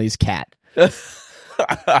family's cat.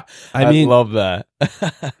 I love that.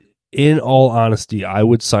 In all honesty, I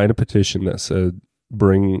would sign a petition that said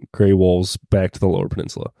bring gray wolves back to the Lower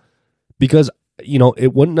Peninsula because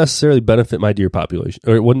it wouldn't necessarily benefit my deer population,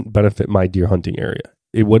 or it wouldn't benefit my deer hunting area.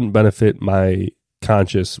 It wouldn't benefit my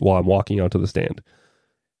conscience while I'm walking out to the stand.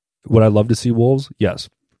 Would I love to see wolves? Yes.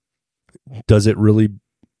 Does it really?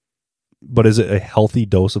 But is it a healthy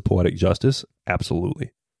dose of poetic justice? Absolutely.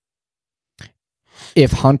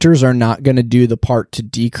 If hunters are not going to do the part to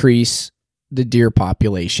decrease the deer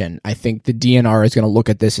population, I think the DNR is going to look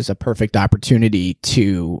at this as a perfect opportunity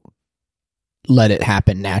to let it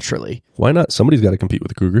happen naturally. Why not? Somebody's got to compete with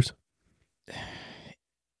the cougars.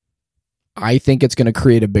 I think it's going to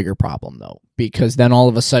create a bigger problem, though, because then all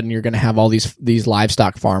of a sudden you're going to have all these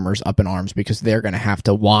livestock farmers up in arms because they're going to have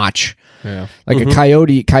to watch. Yeah. Like a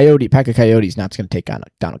pack of coyotes not going to take down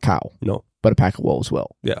a cow. No. But a pack of wolves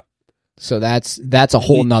will. Yeah. So that's a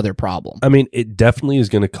whole nother problem. I mean, it definitely is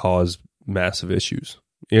going to cause massive issues.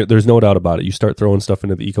 There's no doubt about it. You start throwing stuff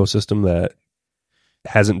into the ecosystem that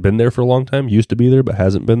hasn't been there for a long time, used to be there, but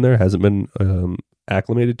hasn't been there, hasn't been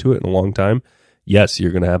acclimated to it in a long time. Yes,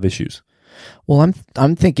 you're going to have issues. Well,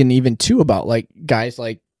 I'm thinking even too about like guys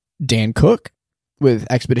like Dan Cook with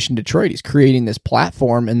Expedition Detroit. He's creating this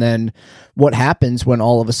platform, and then what happens when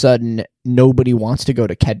all of a sudden nobody wants to go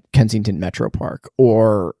to Kensington Metro Park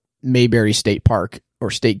or Mayberry State Park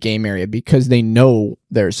or State Game Area because they know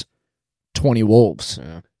there's 20 wolves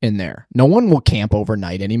in there. No one will camp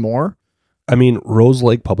overnight anymore. I mean, Rose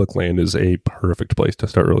Lake Public Land is a perfect place to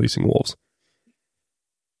start releasing wolves.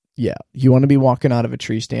 Yeah, you want to be walking out of a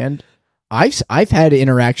tree stand. I've had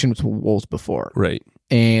interactions with wolves before, right?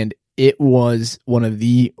 And it was one of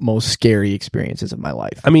the most scary experiences of my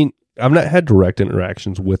life. I mean, I've not had direct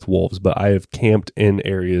interactions with wolves, but I have camped in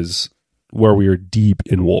areas where we are deep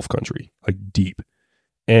in wolf country, like deep,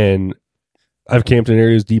 and I've camped in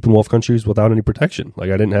areas deep in wolf countries without any protection.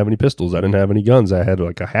 Like I didn't have any pistols, I didn't have any guns, I had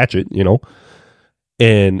like a hatchet,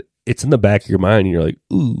 and it's in the back of your mind, and you're like,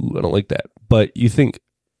 ooh, I don't like that, but you think.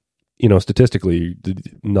 Statistically,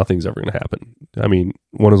 nothing's ever going to happen. I mean,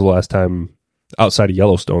 when was the last time outside of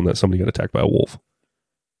Yellowstone that somebody got attacked by a wolf?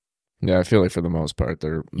 Yeah, I feel like for the most part,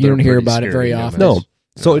 you don't hear about it very often. No.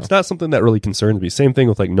 So it's not something that really concerns me. Same thing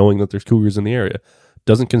with like knowing that there's cougars in the area.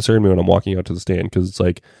 Doesn't concern me when I'm walking out to the stand because it's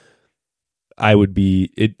like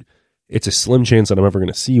it's a slim chance that I'm ever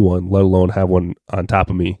going to see one, let alone have one on top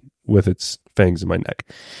of me with its fangs in my neck.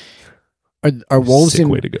 Are wolves Sick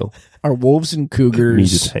way to go. Are wolves and cougars? Me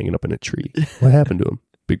just hanging up in a tree. What happened to him?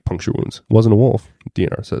 Big puncture wounds. Wasn't a wolf.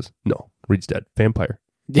 DNR says no. Reed's dead. Vampire.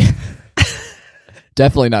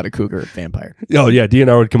 Definitely not a cougar. Vampire. Oh yeah,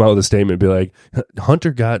 DNR would come out with a statement and be like, "Hunter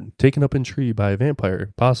got taken up in tree by a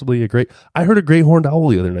vampire. Possibly a great." I heard a great horned owl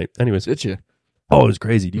the other night. Anyways, did you? Oh, it was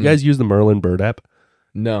crazy. Do you guys use the Merlin bird app?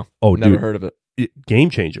 No. Oh, never dude, heard of it. Game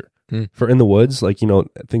changer for in the woods. Like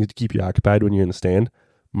things to keep you occupied when you're in the stand.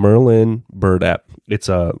 Merlin bird app. It's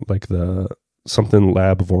like the something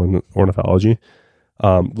lab of ornithology.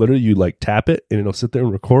 Literally you like tap it and it'll sit there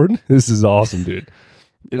and record. This is awesome, dude.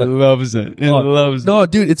 It loves it. It loves it. No,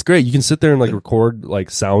 dude, it's great. You can sit there and like record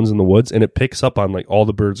like sounds in the woods and it picks up on like all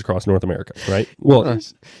the birds across North America, right? Well,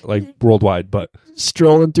 like worldwide, but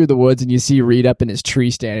strolling through the woods and you see Reed up in his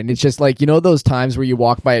tree stand and it's just like, those times where you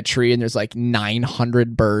walk by a tree and there's like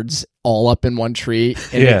 900 birds all up in one tree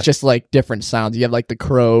and it's just like different sounds. You have like the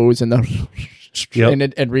crows and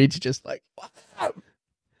the and Reed's just like wow.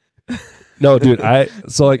 No, dude, I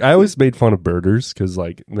always made fun of birders because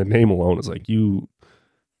like the name alone is like you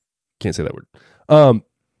can't say that word.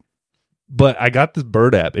 But I got this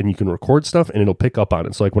bird app and you can record stuff and it'll pick up on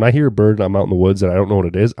it. So like when I hear a bird and I'm out in the woods and I don't know what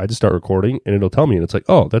it is, I just start recording and it'll tell me and it's like,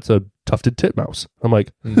 oh, that's a tufted titmouse. I'm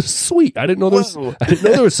like, sweet. I didn't know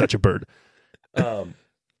there was such a bird.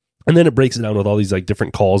 And then it breaks it down with all these like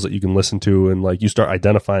different calls that you can listen to and like you start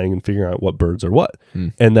identifying and figuring out what birds are what.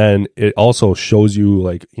 And then it also shows you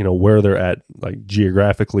like, where they're at like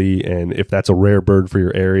geographically and if that's a rare bird for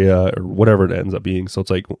your area or whatever it ends up being. So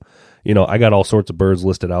it's like, I got all sorts of birds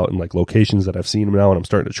listed out and like locations that I've seen them now and I'm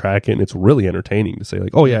starting to track it and it's really entertaining to say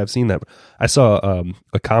like, oh yeah, I've seen that. I saw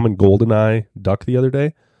a common goldeneye duck the other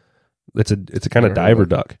day. It's a kind of diver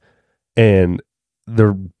duck and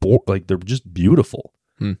they're just beautiful.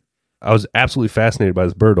 I was absolutely fascinated by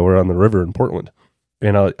this bird over on the river in Portland.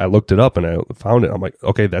 And I looked it up and I found it. I'm like,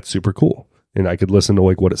 okay, that's super cool. And I could listen to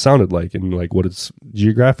like what it sounded like and like what its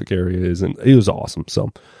geographic area is. And it was awesome. So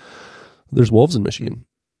there's wolves in Michigan.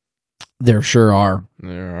 There sure are.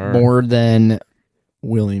 There are. More than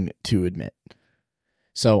willing to admit.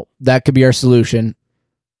 So that could be our solution.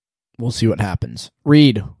 We'll see what happens.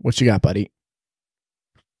 Reed, what you got, buddy?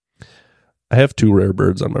 I have 2 rare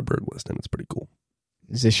birds on my bird list and it's pretty cool.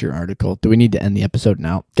 Is this your article? Do we need to end the episode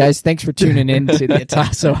now? Guys, thanks for tuning in to the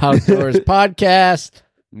Atasso Outdoors podcast.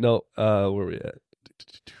 No, where are we at?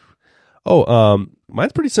 Oh,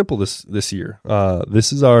 mine's pretty simple this year.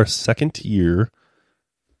 This is our second year,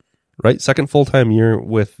 right? Second full-time year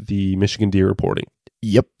with the Michigan deer reporting.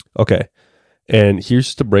 Yep. Okay. And here's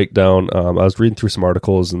just a breakdown. I was reading through some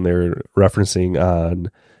articles and they're referencing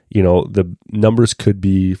on, the numbers could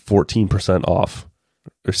be 14% off.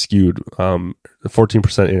 Or skewed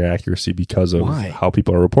 14% inaccuracy because of how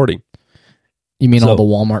people are reporting. You mean all the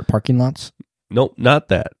Walmart parking lots? Nope, not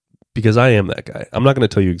that. Because I am that guy. I'm not going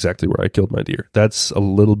to tell you exactly where I killed my deer. That's a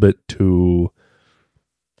little bit too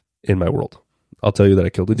in my world. I'll tell you that I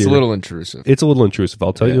killed a deer. It's a little intrusive. It's a little intrusive.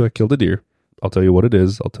 I'll tell you I killed a deer. I'll tell you what it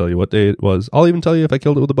is. I'll tell you what day it was. I'll even tell you if I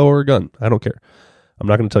killed it with a bow or a gun. I don't care. I'm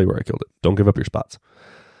not going to tell you where I killed it. Don't give up your spots.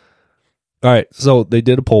 All right, so they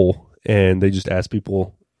did a poll. And they just asked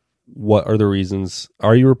people, what are the reasons?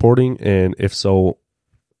 Are you reporting? And if so,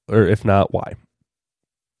 or if not, why?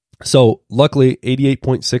 So luckily,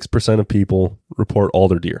 88.6% of people report all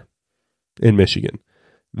their deer in Michigan.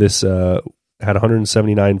 This had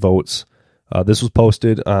 179 votes. This was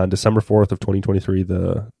posted on December 4th of 2023.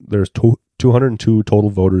 There's 202 total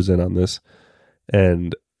voters in on this,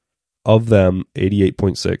 and of them,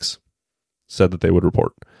 88.6 said that they would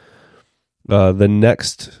report.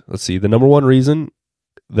 The number one reason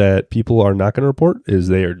that people are not going to report is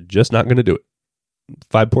they are just not going to do it.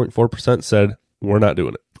 5.4% said we're not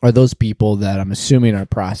doing it. Are those people that I'm assuming are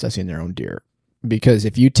processing their own deer? Because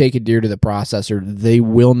if you take a deer to the processor, they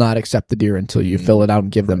will not accept the deer until you fill it out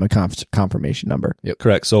and give them a confirmation number. Yep,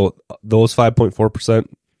 correct. So those 5.4%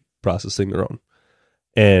 processing their own.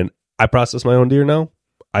 And I process my own deer now.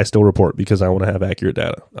 I still report because I want to have accurate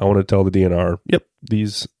data. I want to tell the DNR, yep,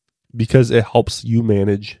 these, because it helps you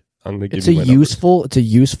manage. I'm going to give you my numbers. It's a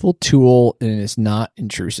useful tool, and it's not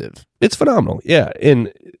intrusive. It's phenomenal. Yeah.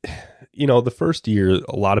 And, the first year,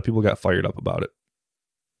 a lot of people got fired up about it.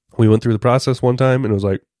 We went through the process one time, and it was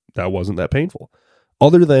like, that wasn't that painful.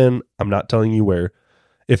 Other than, I'm not telling you where,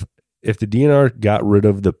 if the DNR got rid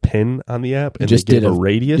of the pin on the app and just did a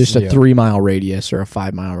radius. Just a 3-mile radius or a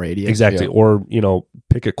 5-mile radius. Exactly. Yeah. Or,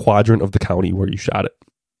 pick a quadrant of the county where you shot it.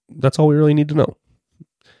 That's all we really need to know.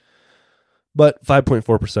 But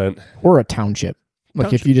 5.4%. Or a township.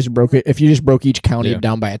 Like if you just broke each county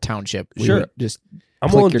down by a township. Sure.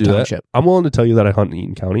 I'm willing to do that. I'm willing to tell you that I hunt in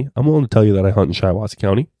Eaton County. I'm willing to tell you that I hunt in Shiawassee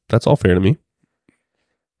County. That's all fair to me.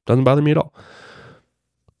 Doesn't bother me at all.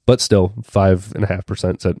 But still,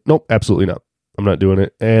 5.5% said, nope, absolutely not. I'm not doing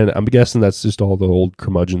it. And I'm guessing that's just all the old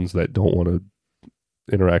curmudgeons that don't want to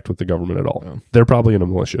interact with the government at all. Yeah. They're probably in a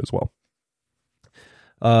militia as well.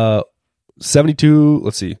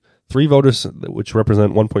 3 voters, which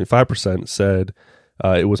represent 1.5%, said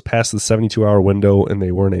it was past the 72-hour window and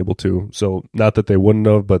they weren't able to. So not that they wouldn't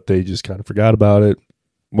have, but they just kind of forgot about it.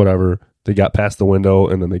 Whatever. They got past the window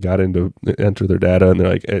and then they got into enter their data and they're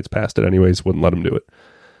like, hey, it's past it anyways. Wouldn't let them do it.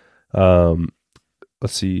 Another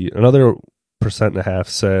 1.5%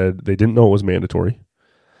 said they didn't know it was mandatory,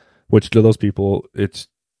 which to those people,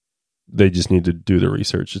 they just need to do the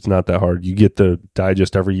research. It's not that hard. You get the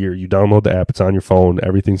digest every year. You download the app. It's on your phone.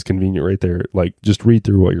 Everything's convenient right there. Like, just read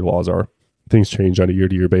through what your laws are. Things change on a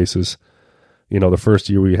year-to-year basis. The first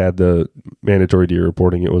year we had the mandatory deer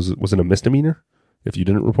reporting, was it a misdemeanor if you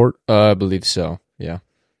didn't report? I believe so. Yeah.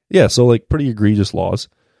 Yeah. So like pretty egregious laws.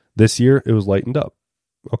 This year it was lightened up.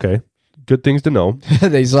 Okay. Good things to know.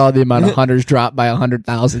 They saw the amount of hunters drop by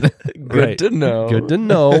 100,000. Good to know. Good to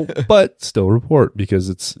know, but still report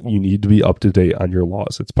because you need to be up to date on your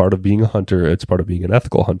laws. It's part of being a hunter. It's part of being an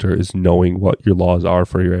ethical hunter is knowing what your laws are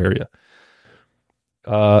for your area.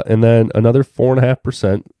 And then another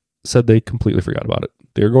 4.5% said they completely forgot about it.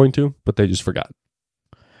 They're going to, but they just forgot.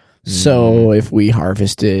 So if we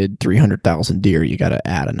harvested 300,000 deer, you got to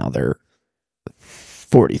add another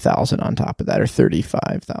 40,000 on top of that, or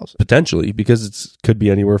 35,000 potentially, because it could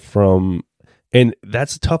be anywhere from, and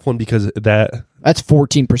that's a tough one because that's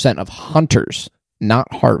 14% of hunters,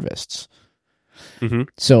 not harvests. Mm-hmm.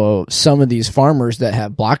 So some of these farmers that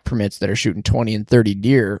have block permits that are shooting 20 and 30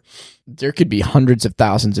 deer, there could be hundreds of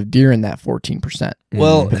thousands of deer in that 14%.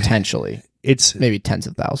 Well, potentially, it's maybe tens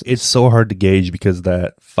of thousands. It's so hard to gauge because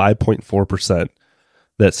that 5.4%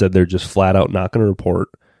 that said they're just flat out not going to report.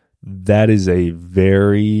 That is a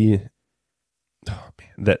very,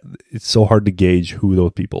 that it's so hard to gauge who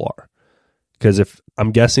those people are. Because if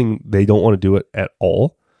I'm guessing they don't want to do it at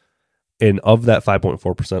all, and of that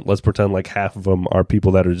 5.4%, let's pretend like half of them are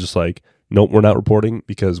people that are just like, nope, we're not reporting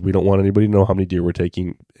because we don't want anybody to know how many deer we're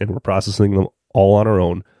taking and we're processing them all on our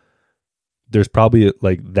own. There's probably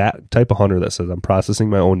like that type of hunter that says I'm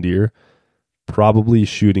processing my own deer, probably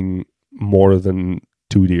shooting more than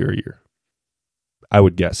 2 deer a year. I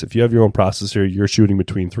would guess if you have your own processor, you're shooting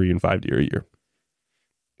between 3 and 5 deer a year.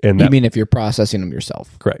 And you mean if you're processing them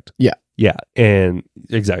yourself? Correct. Yeah. Yeah. And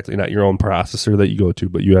exactly. Not your own processor that you go to,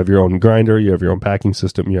 but you have your own grinder, you have your own packing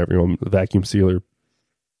system, you have your own vacuum sealer.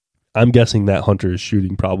 I'm guessing that hunter is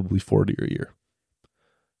shooting probably 4 deer a year.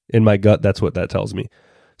 In my gut, that's what that tells me.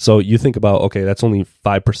 So you think about, okay, that's only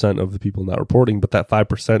 5% of the people not reporting, but that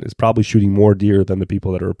 5% is probably shooting more deer than the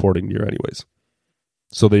people that are reporting deer anyways.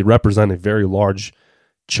 So they represent a very large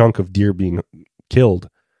chunk of deer being killed,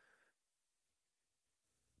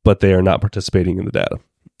 but they are not participating in the data.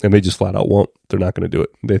 And they just flat out won't. They're not going to do it.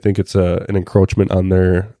 They think it's an encroachment on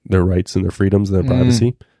their rights and their freedoms and their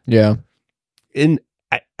privacy. Yeah. And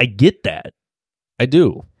I get that. I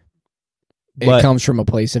do. It comes from a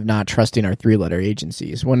place of not trusting our 3-letter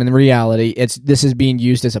agencies, when in reality, this is being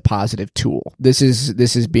used as a positive tool. This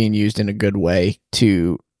is being used in a good way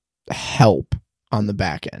to help on the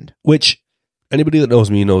back end. Which anybody that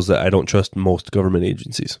knows me knows that I don't trust most government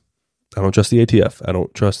agencies. I don't trust the ATF. I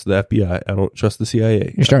don't trust the FBI. I don't trust the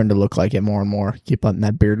CIA. You're starting to look like it more and more. Keep letting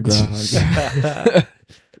that beard grow.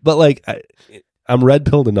 But like, I'm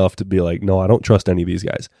red-pilled enough to be like, no, I don't trust any of these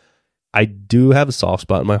guys. I do have a soft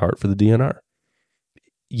spot in my heart for the DNR.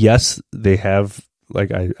 Yes, they have,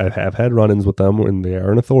 like, I have had run-ins with them when they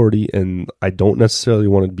are an authority, and I don't necessarily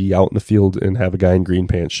want to be out in the field and have a guy in green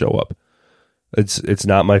pants show up. It's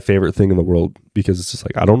not my favorite thing in the world, because it's just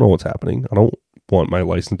like, I don't know what's happening. I don't want my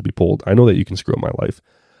license to be pulled. I know that you can screw up my life.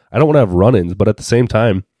 I don't want to have run-ins, but at the same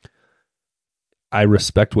time, I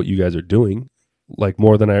respect what you guys are doing. Like,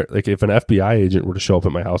 more than like, if an FBI agent were to show up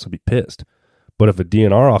at my house, I'd be pissed. But if a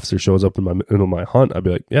DNR officer shows up in my hunt, I'd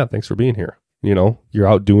be like, yeah, thanks for being here. You know, you're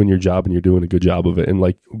out doing your job and you're doing a good job of it. And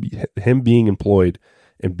like, him being employed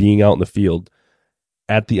and being out in the field,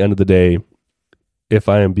 at the end of the day, if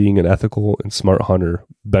I am being an ethical and smart hunter,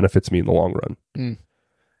 benefits me in the long run. Mm.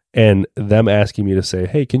 And them asking me to say,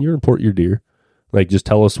 hey, can you report your deer? Like, just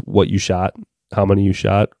tell us what you shot, how many you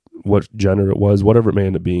shot, what gender it was, whatever it may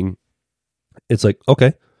end up being. It's like,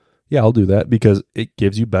 okay, yeah, I'll do that, because it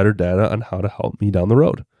gives you better data on how to help me down the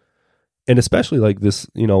road. And especially like this,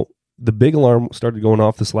 you know, the big alarm started going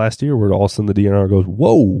off this last year where all of a sudden the DNR goes,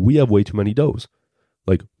 whoa, we have way too many does.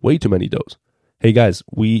 Like, way too many does. Hey guys,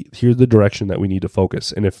 here's the direction that we need to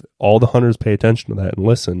focus. And if all the hunters pay attention to that and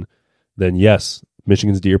listen, then yes,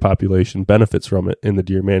 Michigan's deer population benefits from it, and the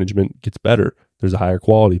deer management gets better. There's a higher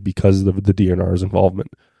quality because of the DNR's involvement.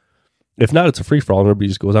 If not, it's a free-for-all, and everybody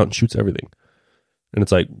just goes out and shoots everything. And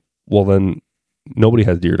it's like, well, then nobody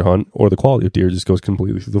has deer to hunt, or the quality of deer just goes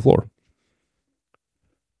completely through the floor.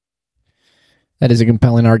 That is a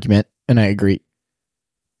compelling argument, and I agree.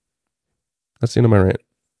 That's the end of my rant.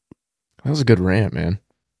 That was a good rant, man.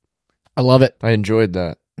 I love it. I enjoyed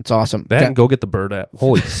that. It's awesome. That and go get the bird app.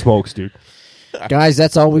 Holy smokes, dude. Guys,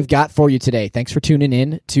 that's all we've got for you today. Thanks for tuning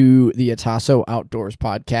in to the Atasso Outdoors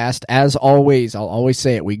podcast. As always, I'll always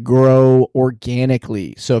say it, we grow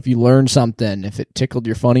organically. So if you learned something, if it tickled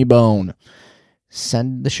your funny bone,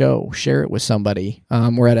 send the show, share it with somebody.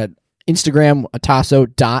 We're at an Instagram,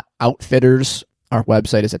 atasso.outfitters. Our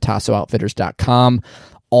website is atassooutfitters.com.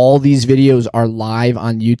 All these videos are live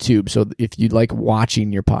on YouTube, so if you'd like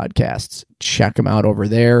watching your podcasts, check them out over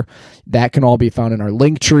there. That can all be found in our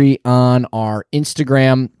link tree on our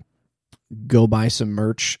Instagram. Go buy some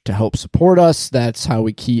merch to help support us. That's how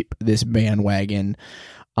we keep this bandwagon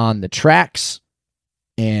on the tracks.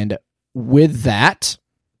 And with that,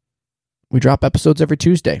 we drop episodes every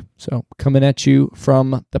Tuesday. So coming at you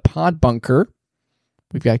from the pod bunker,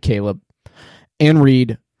 we've got Caleb and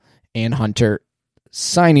Reed and Hunter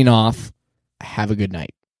signing off. Have a good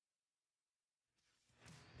night.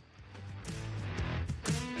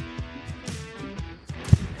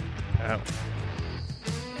 Wow.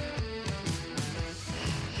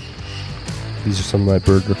 These are some of my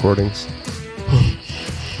bird recordings.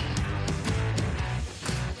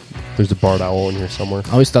 There's a barred owl in here somewhere.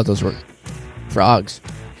 I always thought those were frogs.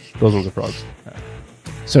 Those ones are frogs.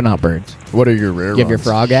 So not birds. What are your rare You have your ones?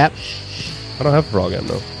 frog app? I don't have a frog app,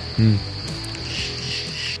 no.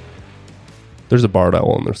 There's a barred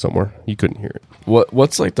owl in there somewhere. You couldn't hear it.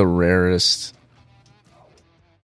 What's like the rarest